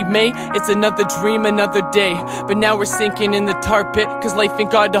free we may. It's another dream, another day. But now we're sinking in the tar pit, cause life ain't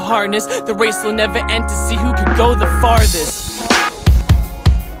got to harness. The race will never end to see who could go the farthest.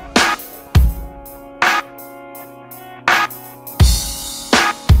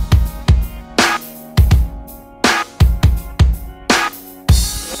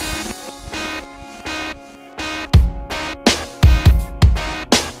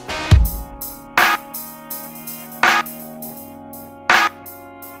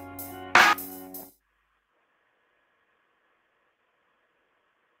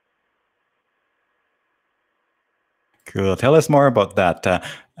 Cool. Tell us more about that.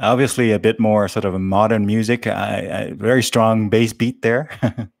 Obviously, a bit more sort of modern music. Very strong bass beat there.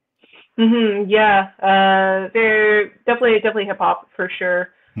 Yeah, they're definitely hip hop for sure.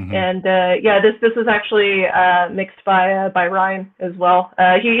 And yeah, this was actually mixed by Ryan as well.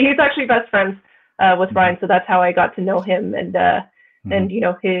 He's actually best friends with Ryan, so that's how I got to know him and you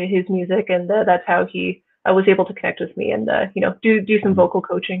know his music, and that's how he was able to connect with me and you know do some vocal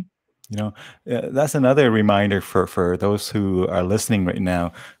coaching. You know, that's another reminder for those who are listening right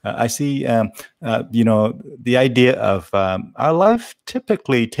now. I see, you know, the idea of our life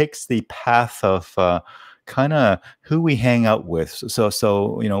typically takes the path of kind of who we hang out with.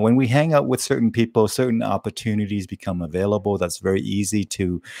 So, you know, when we hang out with certain people, certain opportunities become available. That's very easy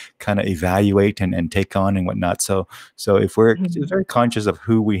to kind of evaluate and take on and whatnot. So if we're very conscious of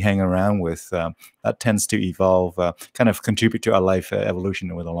who we hang around with, that tends to evolve, kind of contribute to our life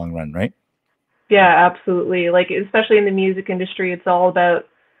evolution over the long run, right? Yeah, absolutely. Like, especially in the music industry, it's all about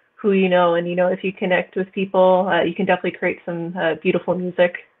who you know. And, you know, if you connect with people, you can definitely create some beautiful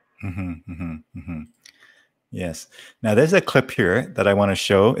music. Yes. Now, there's a clip here that I want to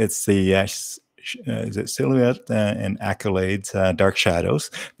show. It's the is it Silhouette and Accolades, Dark Shadows.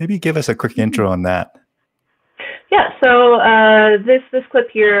 Maybe give us a quick intro on that. Yeah, so this clip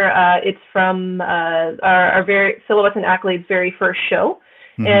here, it's from our very Silhouettes and Accolades very first show.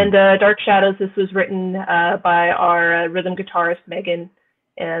 And Dark Shadows, this was written by our rhythm guitarist, Megan.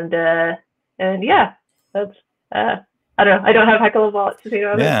 And yeah, that's, I don't know, I don't have a heck of a lot to say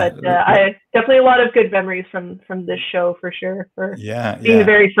about it, but I definitely a lot of good memories from this show for sure, for being the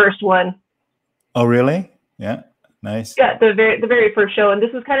very first one. Oh, really? Yeah, nice. Yeah, the very first show. And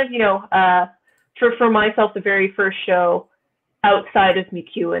this was kind of, you know, for myself, the very first show outside of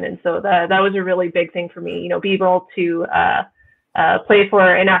MacEwan. And so that was a really big thing for me, you know, be able to play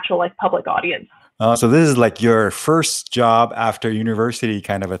for an actual like public audience. So this is like your first job after university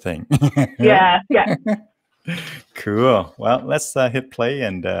kind of a thing. Yeah. Cool. Well, let's hit play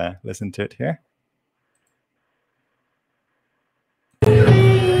and listen to it here.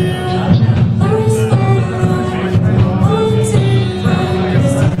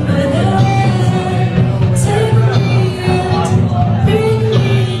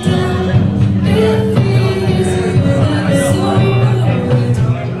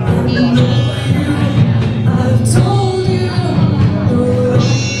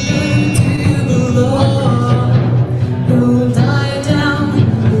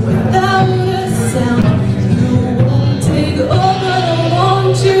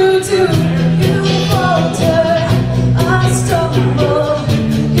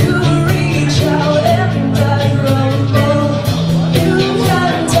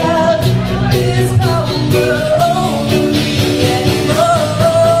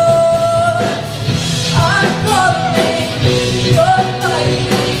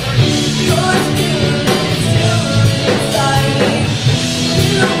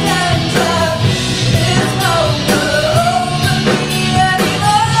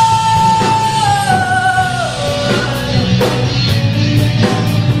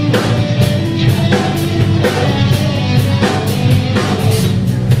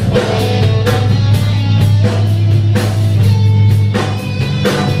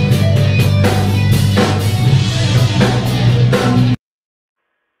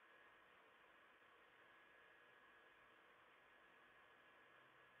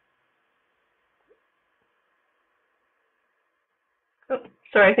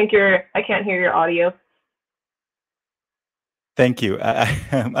 Sorry, I can't hear your audio. Thank you.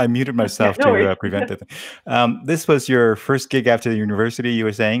 I muted myself to prevent it. This was your first gig after the university, you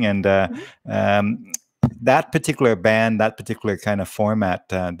were saying, and that particular band, that particular kind of format,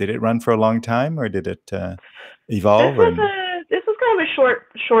 did it run for a long time, or did it evolve? This was kind of a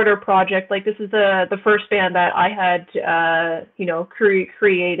shorter project. Like, this is the first band that I had, you know,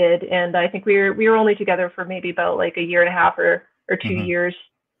 created, and I think we were only together for maybe about like a year and a half or 2 years.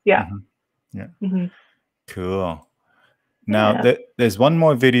 Yeah. Cool. Now, there's one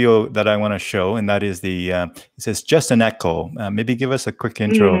more video that I want to show, and that is it says Just an Echo. Maybe give us a quick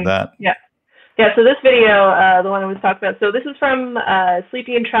intro of that. Yeah, so this video, the one I was talking about, so this is from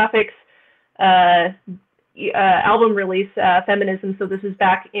Sleepy in Traffic's album release, Feminism. So this is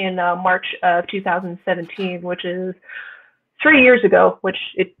back in March of 2017, which is 3 years ago, which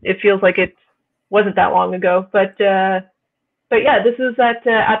it feels like it wasn't that long ago. But yeah, this is at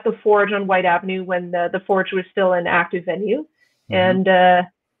the Forge on White Avenue when the Forge was still an active venue. And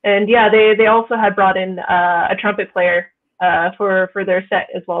yeah, they also had brought in a trumpet player for their set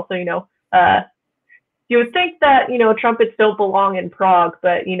as well. So, you know, you would think that, you know, trumpets don't belong in Prague,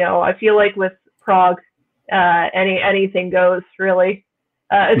 but, you know, I feel like with Prague anything goes really,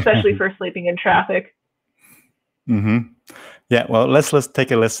 especially for sleeping in traffic. Mm-hmm. Yeah, well, let's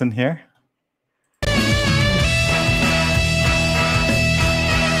take a listen here.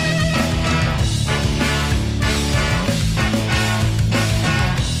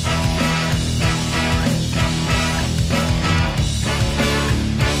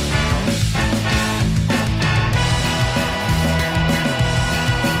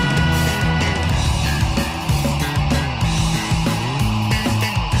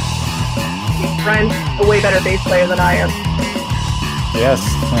 Ryan's a way better bass player than I am. Yes.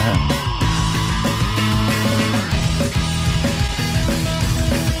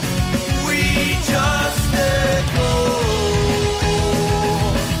 We just let go.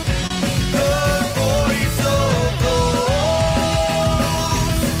 The voice of those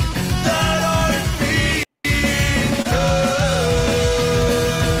that aren't being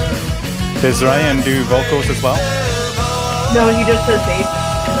heard. Does Ryan do vocals as well? No, he just does bass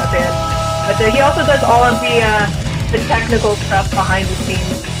in that band. But he also does all of the technical stuff behind the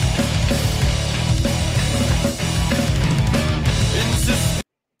scenes.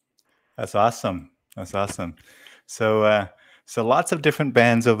 That's awesome. That's awesome. So, so lots of different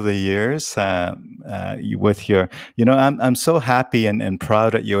bands over the years. With your, I'm so happy and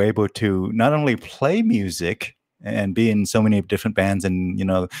proud that you're able to not only play music and be in so many different bands and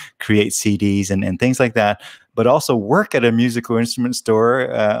create CDs and things like that, but also work at a musical instrument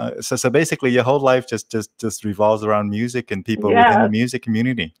store. So basically, your whole life just revolves around music and people within the music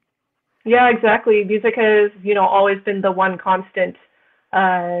community. Yeah, exactly. Music has always been the one constant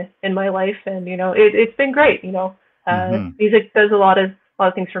in my life, and it's been great. Music does a lot of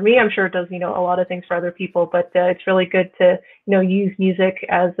things for me. I'm sure it does a lot of things for other people, but it's really good to use music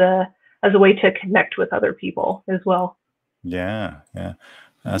as a way to connect with other people as well. Yeah.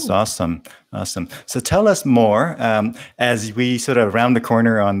 That's awesome. Awesome. So tell us more as we sort of round the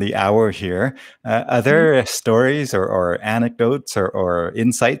corner on the hour here. Are there stories or anecdotes or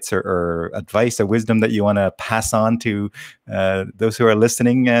insights or advice or wisdom that you want to pass on to those who are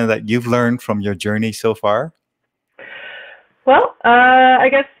listening that you've learned from your journey so far? Well, I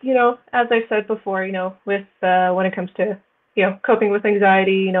guess, as I said before, with when it comes to, coping with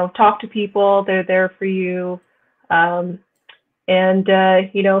anxiety, talk to people. They're there for you. And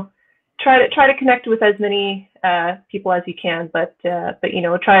try to connect with as many people as you can, but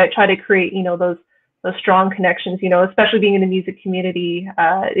try to create those strong connections. Especially being in the music community,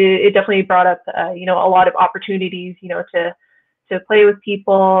 it definitely brought up a lot of opportunities. To play with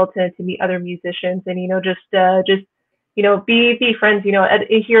people, to meet other musicians, and be friends.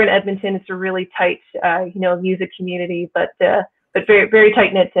 Here in Edmonton, it's a really tight music community, but very very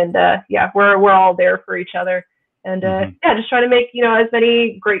tight knit, and we're all there for each other. And just try to make as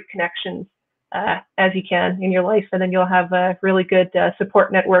many great connections as you can in your life, and then you'll have a really good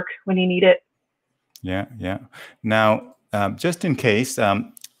support network when you need it. Yeah. Now, just in case,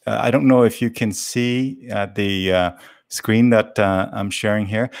 I don't know if you can see the screen that I'm sharing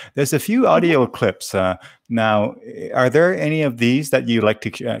here. There's a few audio clips. Now, are there any of these that you like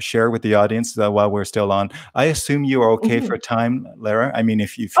to share with the audience while we're still on? I assume you are okay for time, Lara. I mean,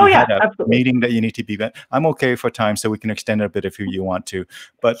 if you had a meeting that you need to be at, I'm okay for time, so we can extend it a bit if you want to.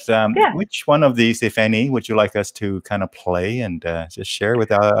 But which one of these, if any, would you like us to kind of play and just share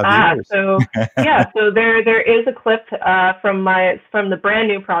with our viewers? So there is a clip from the brand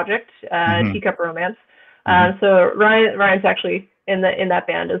new project, Teacup Romance. So Ryan's actually in that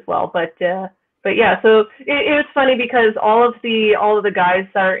band as well, but yeah, so it was funny because all of the guys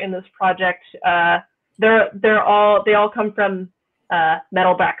that are in this project, they all come from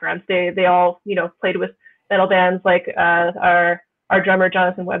metal backgrounds. They all played with metal bands, like our drummer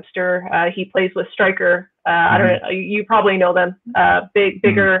Jonathan Webster. He plays with Striker. I don't know, you probably know them.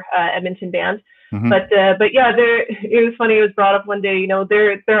 Bigger Edmonton band. But yeah, it was funny. It was brought up one day.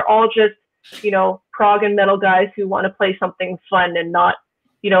 They're all just prog and metal guys who want to play something fun and not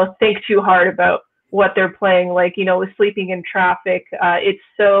think too hard about what they're playing. Like with Sleeping in Traffic, it's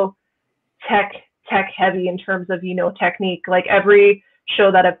so tech heavy in terms of technique. Like every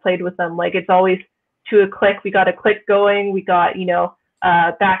show that I've played with them, like it's always to a click. We got a click going. We got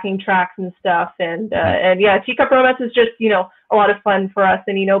backing tracks and stuff. And yeah, Teacup Romance is just a lot of fun for us.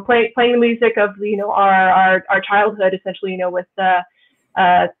 And playing the music of our childhood, essentially. With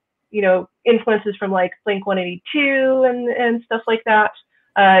influences from like Blink-182 and stuff like that.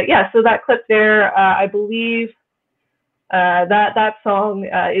 So that clip there, I believe that song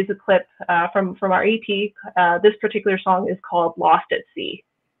is a clip from our EP. This particular song is called Lost at Sea.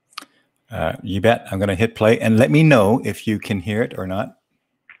 You bet. I'm going to hit play and let me know if you can hear it or not.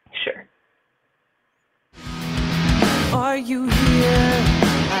 Sure. Are you here?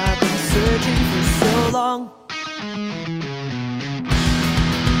 I've been searching for so long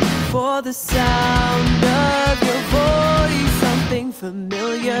for the sound of your voice, something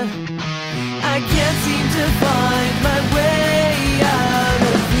familiar. I can't seem to find my way out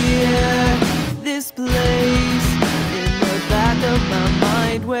of here. This place in the back of my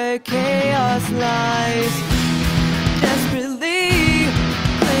mind where chaos lies, desperately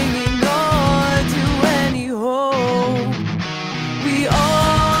clinging on to any hope. We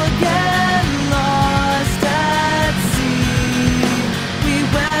all get lost at sea. We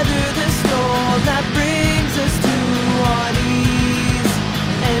weather the storm that brings us to our knees,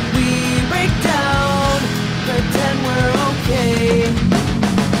 and we break down, pretend we're okay.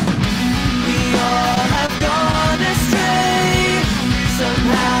 We all have gone astray.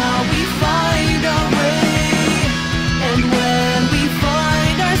 Somehow we find our way, and when we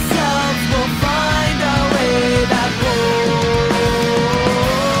find ourselves, we'll find our way back home.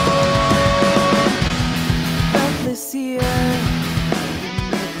 Helpless here in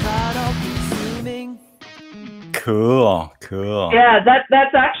the cloud all consuming. Cool, cool. Yeah,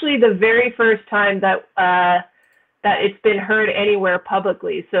 that's actually the very first time that that it's been heard anywhere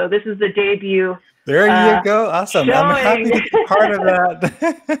publicly. So this is the debut. There you go. Awesome. I'm happy to showing. be part of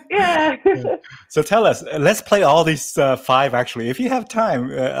that. Yeah. So tell us, let's play all these five actually. If you have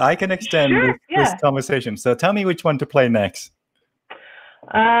time, I can extend Sure, this yeah. conversation. So tell me which one to play next.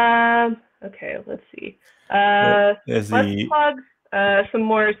 Okay, let's see. There's Let's the plug some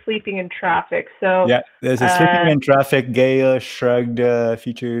more Sleeping in Traffic. So yeah, there's a Sleeping in Traffic, Gaia Shrugged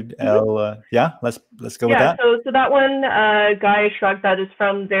featured L. Yeah, let's go with yeah, that. so that one, Gaia Shrugged, that is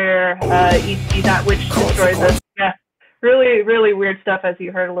from their EP, That Which Destroys Us. Yeah, really, really weird stuff, as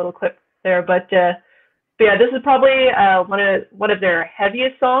you heard a little clip there. But yeah, this is probably one of their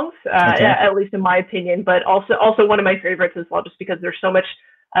heaviest songs, Okay. at least in my opinion. But also one of my favorites as well, just because there's so much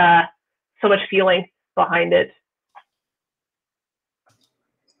feeling behind it.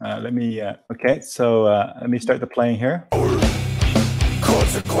 Let me. Okay, so let me start the playing here.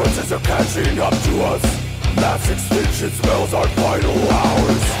 Consequences are catching up to us. Mass extinction spells our final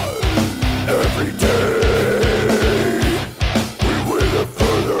hours. Every day we wither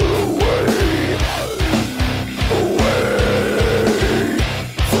further away, away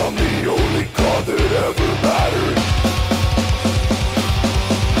from the only God that ever mattered.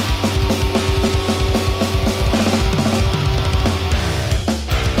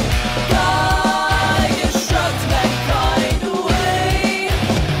 Gaia shrugged mankind away.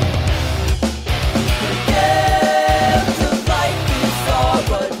 The gift of life is all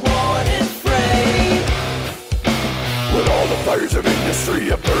but worn and frayed. When all the fires of industry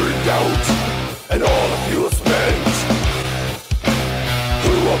have burned out and all the fuel spent,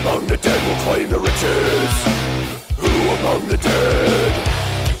 who among the dead will claim the riches? Who among the dead?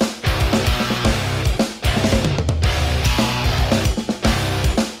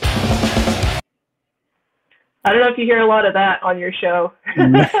 I don't know if you hear a lot of that on your show.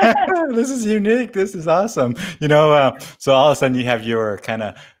 This is unique. This is awesome. You know, so all of a sudden you have your kind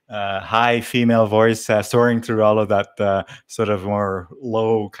of high female voice soaring through all of that sort of more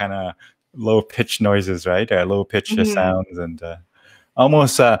low kind of low pitch noises, right? Low pitch sounds and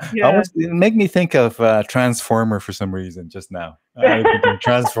almost it make me think of Transformer for some reason just now.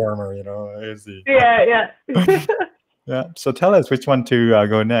 Transformer, you know. Is the, Yeah. yeah. So tell us which one to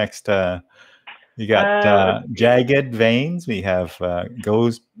go next. You got Jagged Veins. We have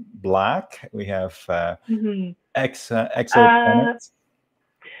Goes Black. We have Exoplanets.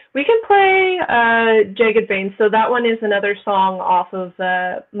 We can play Jagged Veins. So that one is another song off of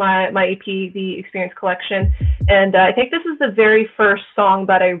my EP, The Experience Collection. And I think this is the very first song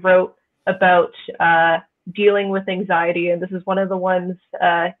that I wrote about dealing with anxiety. And this is one of the ones,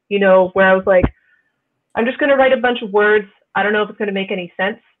 you know, where I was like, I'm just going to write a bunch of words. I don't know if it's going to make any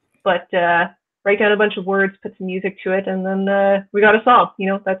sense, but write down a bunch of words, put some music to it, and then we got a song. You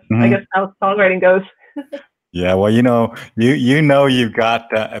know, that's I guess how songwriting goes. Yeah, well, you know you've got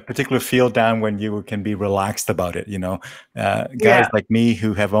a particular feel down when you can be relaxed about it. You know, guys like me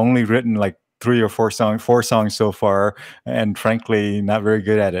who have only written like 3 or 4 songs so far, and frankly, not very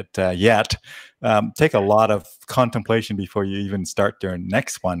good at it yet. Take a lot of contemplation before you even start your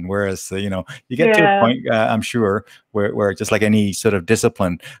next one. Whereas, you know, you get to a point, I'm sure, where just like any sort of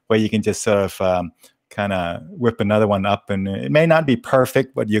discipline, where you can just sort of kind of whip another one up, and it may not be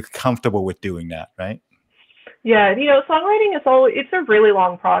perfect, but you're comfortable with doing that, right? Yeah, you know, songwriting it's a really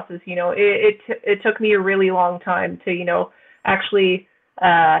long process. You know, it took me a really long time to, you know, actually,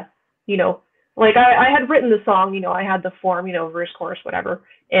 you know, like I had written the song, you know, I had the form, you know, verse, chorus, whatever,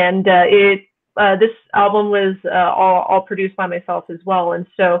 and this album was all produced by myself as well, and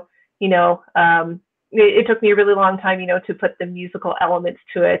so it took me a really long time, to put the musical elements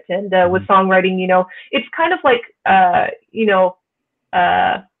to it. And with songwriting, it's kind of like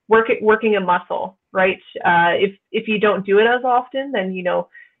working a muscle, right? If you don't do it as often, then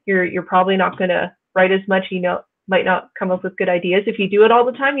you're probably not going to write as much. Might not come up with good ideas. If you do it all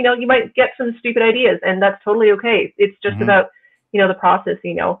the time, you might get some stupid ideas, and that's totally okay. It's just about the process,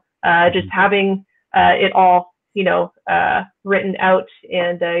 just having it all written out,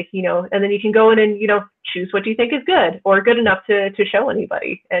 and and then you can go in and choose what you think is good or good enough to show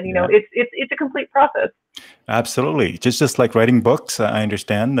anybody. And it's a complete process. Absolutely. Just like writing books, I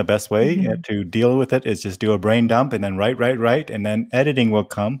understand the best way to deal with it is just do a brain dump and then write, and then editing will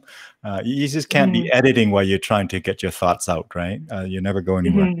come. You just can't be editing while you're trying to get your thoughts out, right? You never go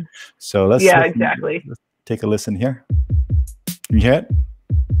anywhere. So let's exactly. Let's take a listen here. Can you hear it?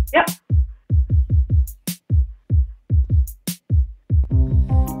 Yeah.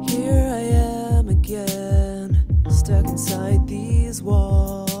 Here I am again, stuck inside these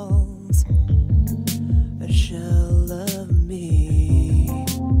walls, a shell of me.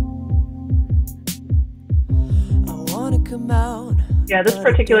 I wanna come out. Yeah, this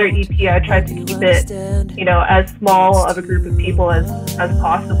particular EP, I tried to keep it, as small of a group of people as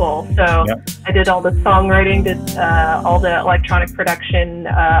possible. So I did all the songwriting, did all the electronic production.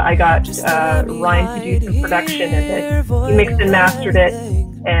 I got Ryan to do some production, and then he mixed and mastered it.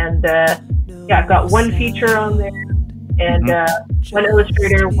 And I've got one feature on there, and one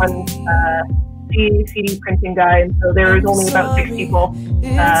illustrator, one CD printing guy, and so there was only about 6 people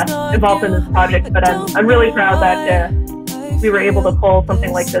involved in this project. But I'm really proud that we were able to pull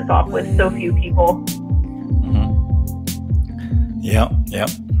something like this off with so few people. Yeah.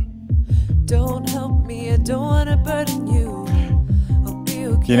 Don't help me, I don't want to burden you. I'll be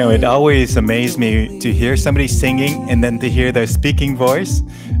okay. It always amazed me to hear somebody singing and then to hear their speaking voice.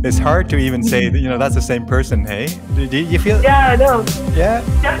 It's hard to even say, that's the same person. Hey, do you feel? Yeah, no. Yeah.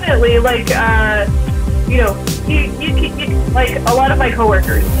 Definitely. Like, you like a lot of my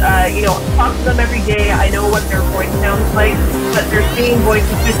coworkers, talk to them every day. I know what their voice sounds like, but their singing voice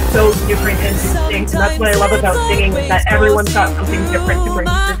is just so different and distinct. And that's what I love about singing, is that everyone's got something different to bring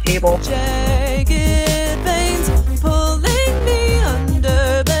to the table.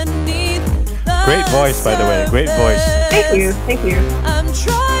 Great voice, by the way. Great voice. Thank you.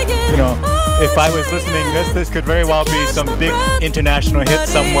 If I was listening, this could very well be some big international hit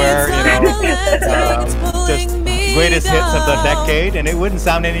somewhere. Just greatest hits of the decade, and it wouldn't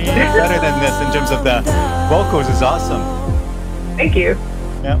sound any better than this in terms of the vocals. Is awesome. Thank you.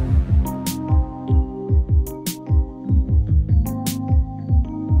 Yeah.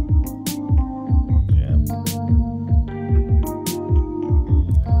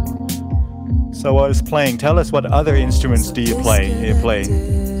 So what is playing? Tell us, what other instruments do you play? You play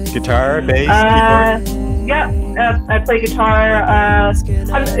guitar, bass, keyboard? I play guitar.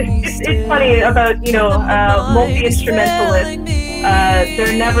 It's funny about multi-instrumentalists.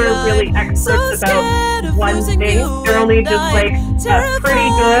 They're never really experts about one thing. They're only just pretty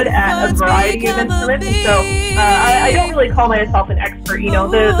good at a variety of instruments. And so I don't really call myself an expert. The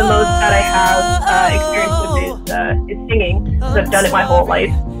most that I have experience with is singing, because I've done it my whole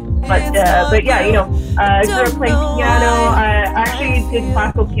life. But yeah, I started playing piano. I actually did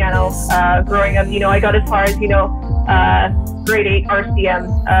classical piano growing up. I got as far as grade 8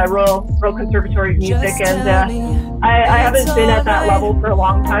 RCM, Royal Conservatory of Music, and I haven't been at that level for a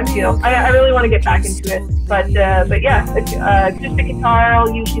long time. I really want to get back into it. But yeah, just the guitar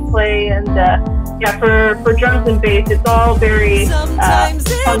I'll usually play, and for drums and bass, it's all very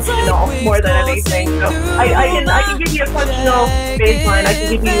functional more than anything. So I can give you a functional bass line, I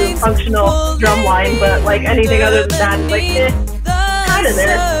can give you a functional drum line, but anything other than that, kind of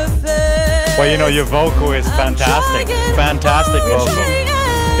there. Well, your vocal is fantastic. Fantastic vocal.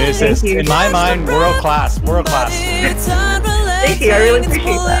 This is, in my mind, world class. World class. Thank you. I really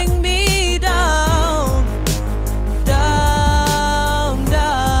appreciate that.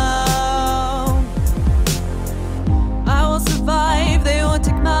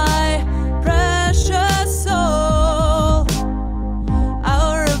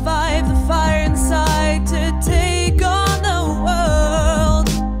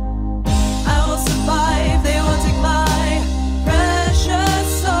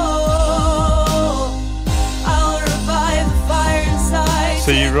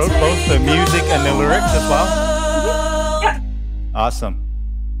 So you wrote both the music and the lyrics as well? Yeah. Awesome.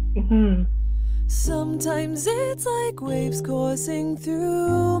 Sometimes it's like waves coursing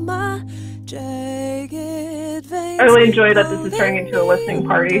through my jagged veins. I really enjoy that this is turning into a listening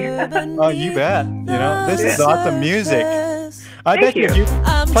party. Oh, you bet. You know, this is awesome music. I Thank bet you if you. you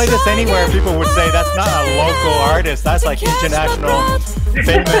play this anywhere, people would say that's not a local artist. That's like international,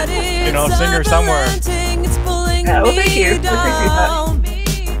 famous, you know, singer somewhere. Yeah, well, thank you. I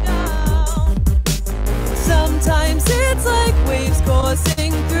appreciate that. Sometimes it's like waves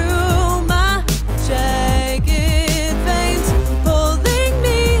coursing through my jagged veins, pulling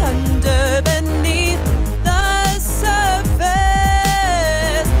me under beneath the surface.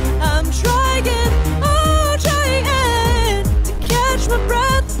 I'm trying, oh, trying to catch my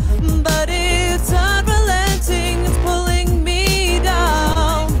breath, but it's unrelenting. It's pulling me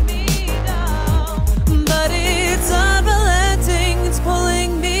down. But it's unrelenting. It's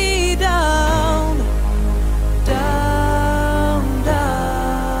pulling me down. Down, down.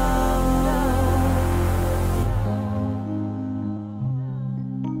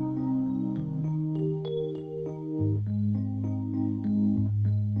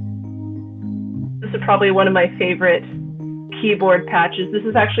 This is probably one of my favorite keyboard patches. This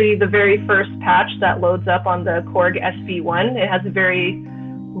is actually the very first patch that loads up on the Korg SV1. It has a very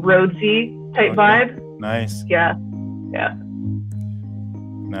Rhodesy type vibe. Nice. Yeah, yeah.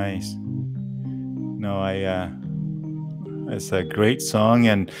 Nice. No, it's a great song,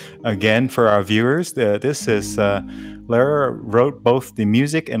 and again, for our viewers, this is Lara wrote both the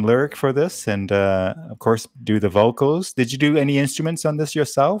music and lyric for this, and of course, do the vocals. Did you do any instruments on this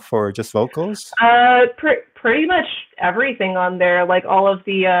yourself, or just vocals? Pretty much everything on there, like all of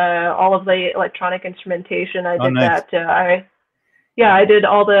the electronic instrumentation. I did nice. that. I did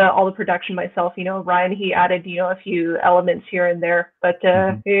all the production myself. You know, Ryan, he added, you know, a few elements here and there, but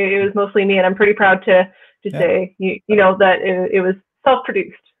it was mostly me, and I'm pretty proud to say, you know, that it was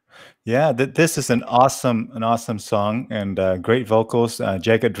self-produced. Yeah, this is an awesome song, and great vocals,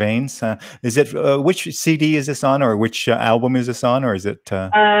 Jagged Veins. Is it which CD is this on, or which album is this on, or is it?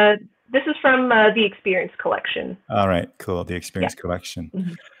 This is from the Experience collection. All right, cool. The Experience collection.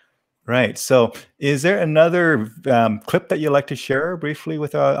 Mm-hmm. Right. So, is there another clip that you'd like to share briefly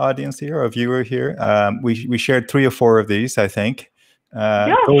with our audience here, or viewer here? We shared 3 or 4 of these, I think.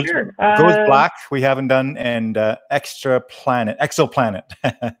 Yeah, sure. Goes Black, we haven't done, and Exoplanet.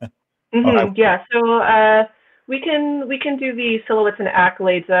 Mm-hmm, yeah. So we can do the Silhouettes and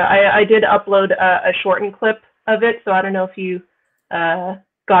Accolades. I did upload a shortened clip of it, so I don't know if you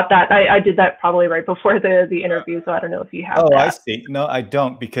got that. I did that probably right before the interview, so I don't know if you have that. I see. No, I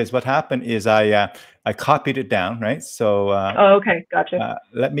don't, because what happened is I copied it down, right? So oh, okay, gotcha.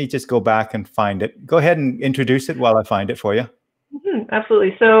 let me just go back and find it. Go ahead and introduce it while I find it for you. Mm-hmm,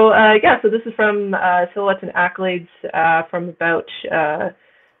 absolutely. So so this is from Silhouettes and Accolades from about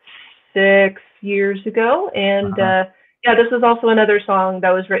 6 years ago, and this is also another song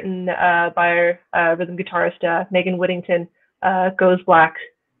that was written by our rhythm guitarist Megan Whittington. Goes Black.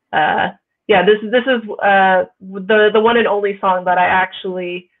 This is the one and only song that I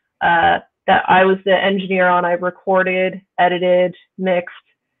actually that I was the engineer on. I recorded, edited, mixed,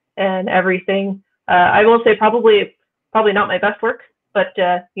 and everything. I will say probably not my best work, but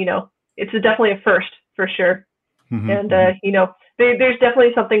you know, it's definitely a first for sure. Mm-hmm. And you know, there's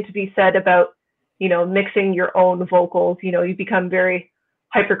definitely something to be said about, you know, mixing your own vocals. You know, you become very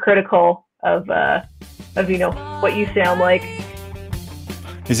hypercritical of you know, what you sound like.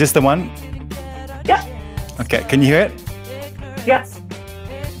 Is this the one? Yeah. Okay, can you hear it? Yeah.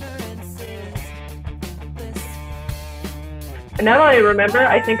 And now that I remember,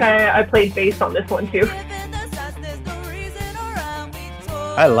 I think I played bass on this one too.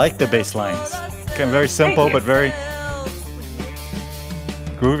 I like the bass lines. Okay, very simple, but very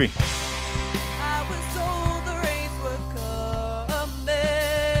groovy.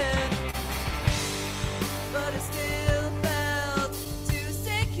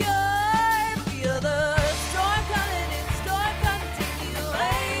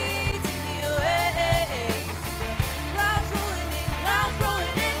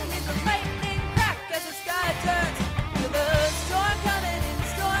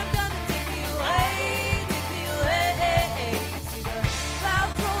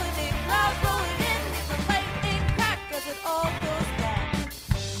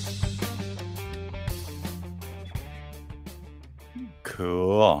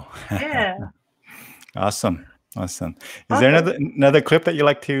 Cool. Yeah. Awesome. Is there another clip that you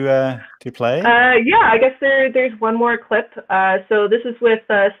like to play? Yeah, I guess there's one more clip. So this is with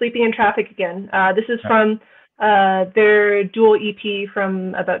Sleeping in Traffic again. This is from their dual EP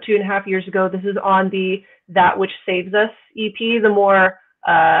from about 2.5 years ago. This is on the That Which Saves Us EP, the more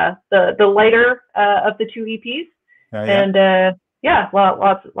the lighter of the two EPs. And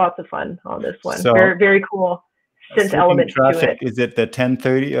lots of fun on this one. So, very, very cool synth element to it. Is it the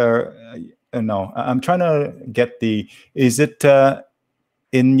 1030 or no? I'm trying to get the. Is it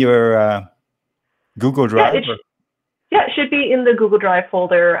in your Google Drive? Yeah, it should be in the Google Drive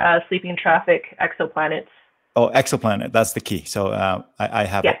folder. Sleeping Traffic Exoplanets. Oh, Exoplanet. That's the key. So I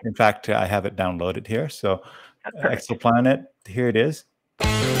have it. In fact, I have it downloaded here. So Exoplanet. Here it is.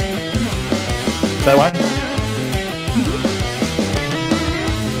 That one.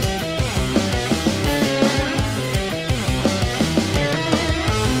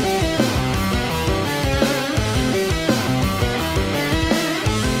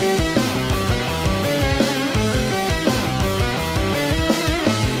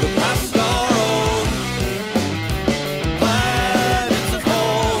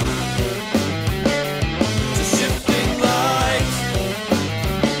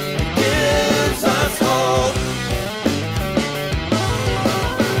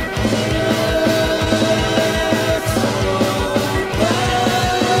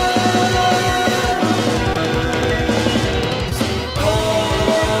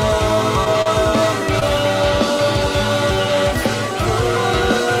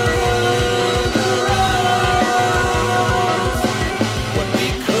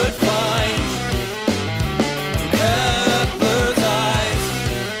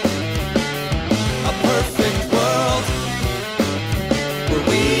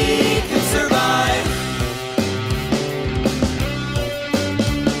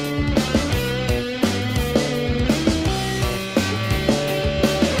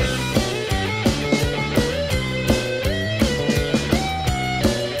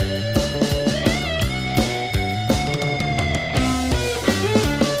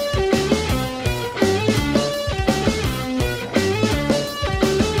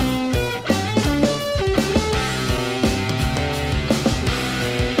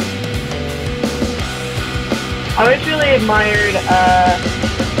 I always really admired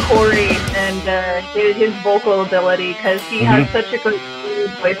Corey and his vocal ability, because he has such a great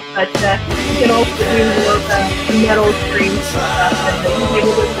voice, but he can also do more of the metal scream stuff, and he's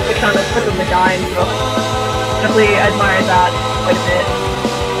able to kind of put them a dime. So definitely admire that quite a bit.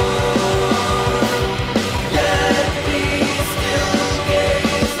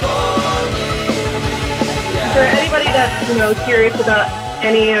 For anybody that's curious about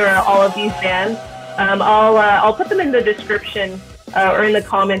any or all of these bands, I'll put them in the description or in the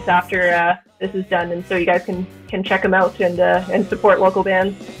comments after this is done, and so you guys can check them out and support local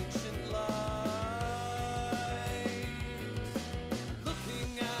bands.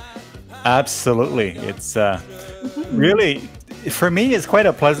 Absolutely, it's really, for me, it's quite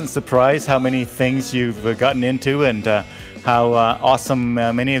a pleasant surprise how many things you've gotten into, and how awesome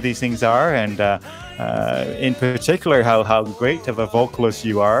many of these things are, and in particular how great of a vocalist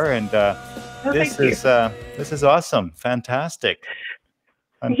you are, and this is awesome, fantastic.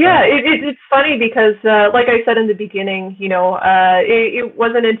 Yeah, it's funny because, like I said in the beginning, it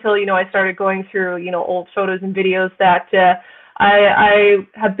wasn't until I started going through old photos and videos that I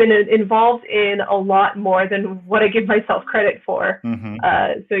have been involved in a lot more than what I give myself credit for.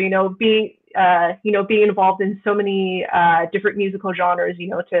 So being involved in so many different musical genres,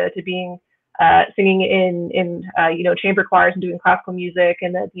 to being singing in chamber choirs and doing classical music,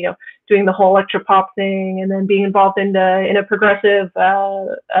 and then doing the whole electro-pop thing, and then being involved in a progressive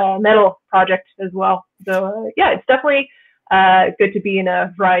metal project as well. So it's definitely good to be in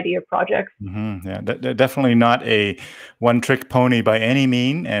a variety of projects. Yeah, definitely not a one-trick pony by any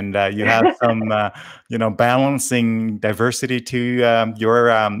mean, and you have some balancing diversity to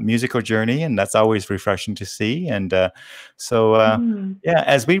your musical journey, and that's always refreshing to see. And as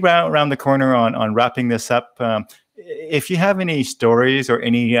we round around the corner on wrapping this up, if you have any stories or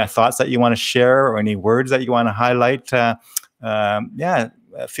any thoughts that you want to share, or any words that you want to highlight,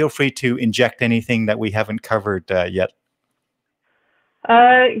 feel free to inject anything that we haven't covered yet.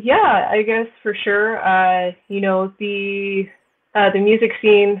 I guess for sure. The music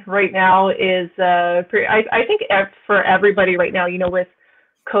scene right now is pretty, I think for everybody right now, with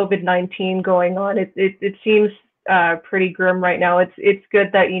COVID-19 going on, it seems pretty grim right now. It's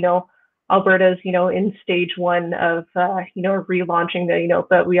good that Alberta's in stage one of relaunching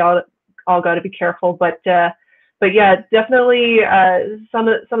but we all got to be careful. But yeah, definitely some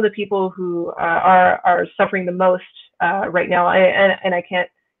of the people who are suffering the most right now, and I can't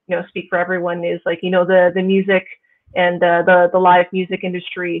speak for everyone, is the music and the live music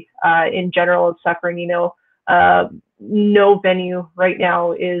industry in general is suffering. No venue right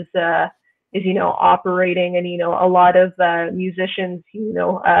now is operating, and a lot of musicians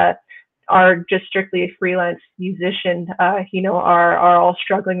are just strictly a freelance musician, are all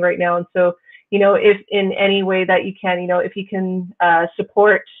struggling right now. And so, if in any way that you can, if you can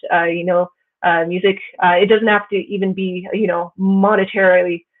support, music, it doesn't have to even be,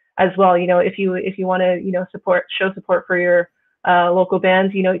 monetarily as well. If you want to, show support for your local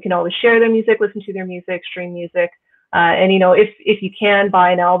bands, you can always share their music, listen to their music, stream music. And if you can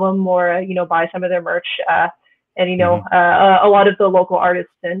buy an album, or buy some of their merch, and a lot of the local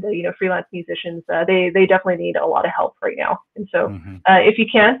artists and freelance musicians, they definitely need a lot of help right now. And so if you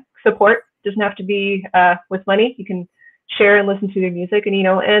can support, doesn't have to be with money. You can share and listen to their music, and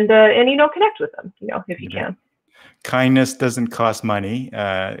connect with them, if you can. Kindness doesn't cost money.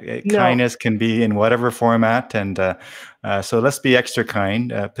 Kindness can be in whatever format, and so let's be extra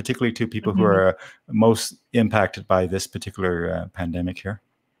kind, particularly to people who are most impacted by this particular pandemic here.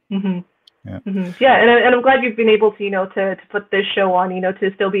 Yeah, and I'm glad you've been able to to put this show on,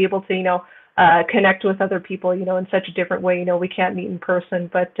 to still be able to connect with other people, in such a different way. We can't meet in person,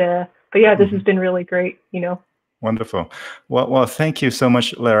 but yeah, this has been really great. Wonderful. Well, thank you so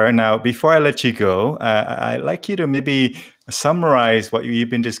much, Lara. Now, before I let you go, I'd like you to maybe summarize what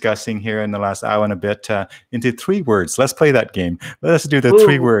you've been discussing here in the last hour and a bit into 3 words. Let's play that game. Let's do the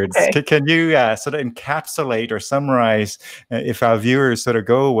 3 words. Okay. Can you sort of encapsulate or summarize, if our viewers sort of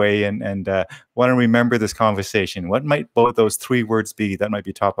go away and want to remember this conversation, what might both those 3 words be that might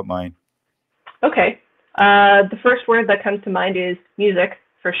be top of mind? Okay. The first word that comes to mind is music,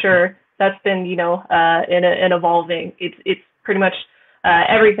 for sure. That's been, in evolving. It's pretty much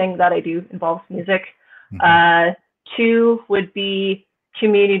everything that I do involves music. 2 would be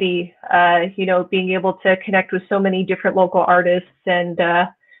community. Being able to connect with so many different local artists, and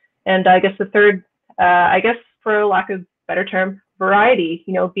I guess the third, for lack of a better term, variety.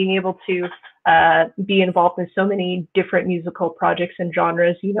 Being able to be involved in so many different musical projects and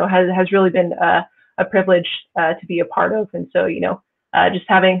genres, has really been a privilege to be a part of. And so, just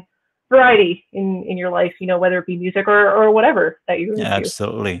having variety in your life, whether it be music or whatever that you really do.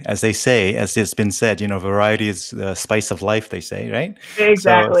 Absolutely. As they say, as it's been said, variety is the spice of life, they say, right?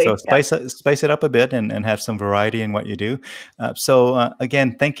 Exactly. So spice it up a bit and have some variety in what you do.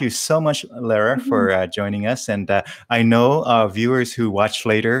 Again, thank you so much, Lara, for joining us. And I know our viewers who watch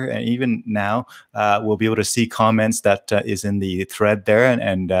later, and even now, will be able to see comments that is in the thread there.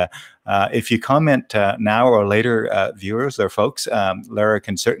 And if you comment now or later, viewers or folks, Lara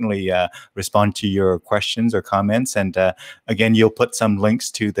can certainly respond to your questions or comments. And again, you'll put some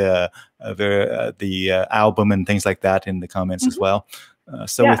links to the album and things like that in the comments as well.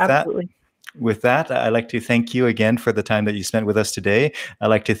 Absolutely. With that, I'd like to thank you again for the time that you spent with us today. I'd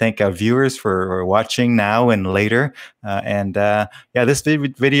like to thank our viewers for watching now and later. This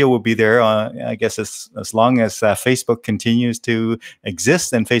video will be there, I guess, as long as Facebook continues to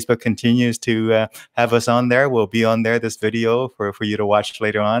exist and Facebook continues to have us on there. We'll be on there, this video, for you to watch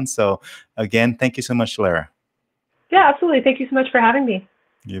later on. So again, thank you so much, Lara. Yeah, absolutely. Thank you so much for having me.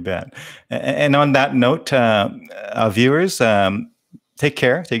 You bet. And on that note, our viewers, take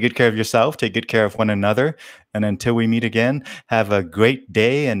care. Take good care of yourself. Take good care of one another. And until we meet again, have a great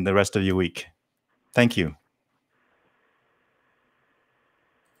day and the rest of your week. Thank you.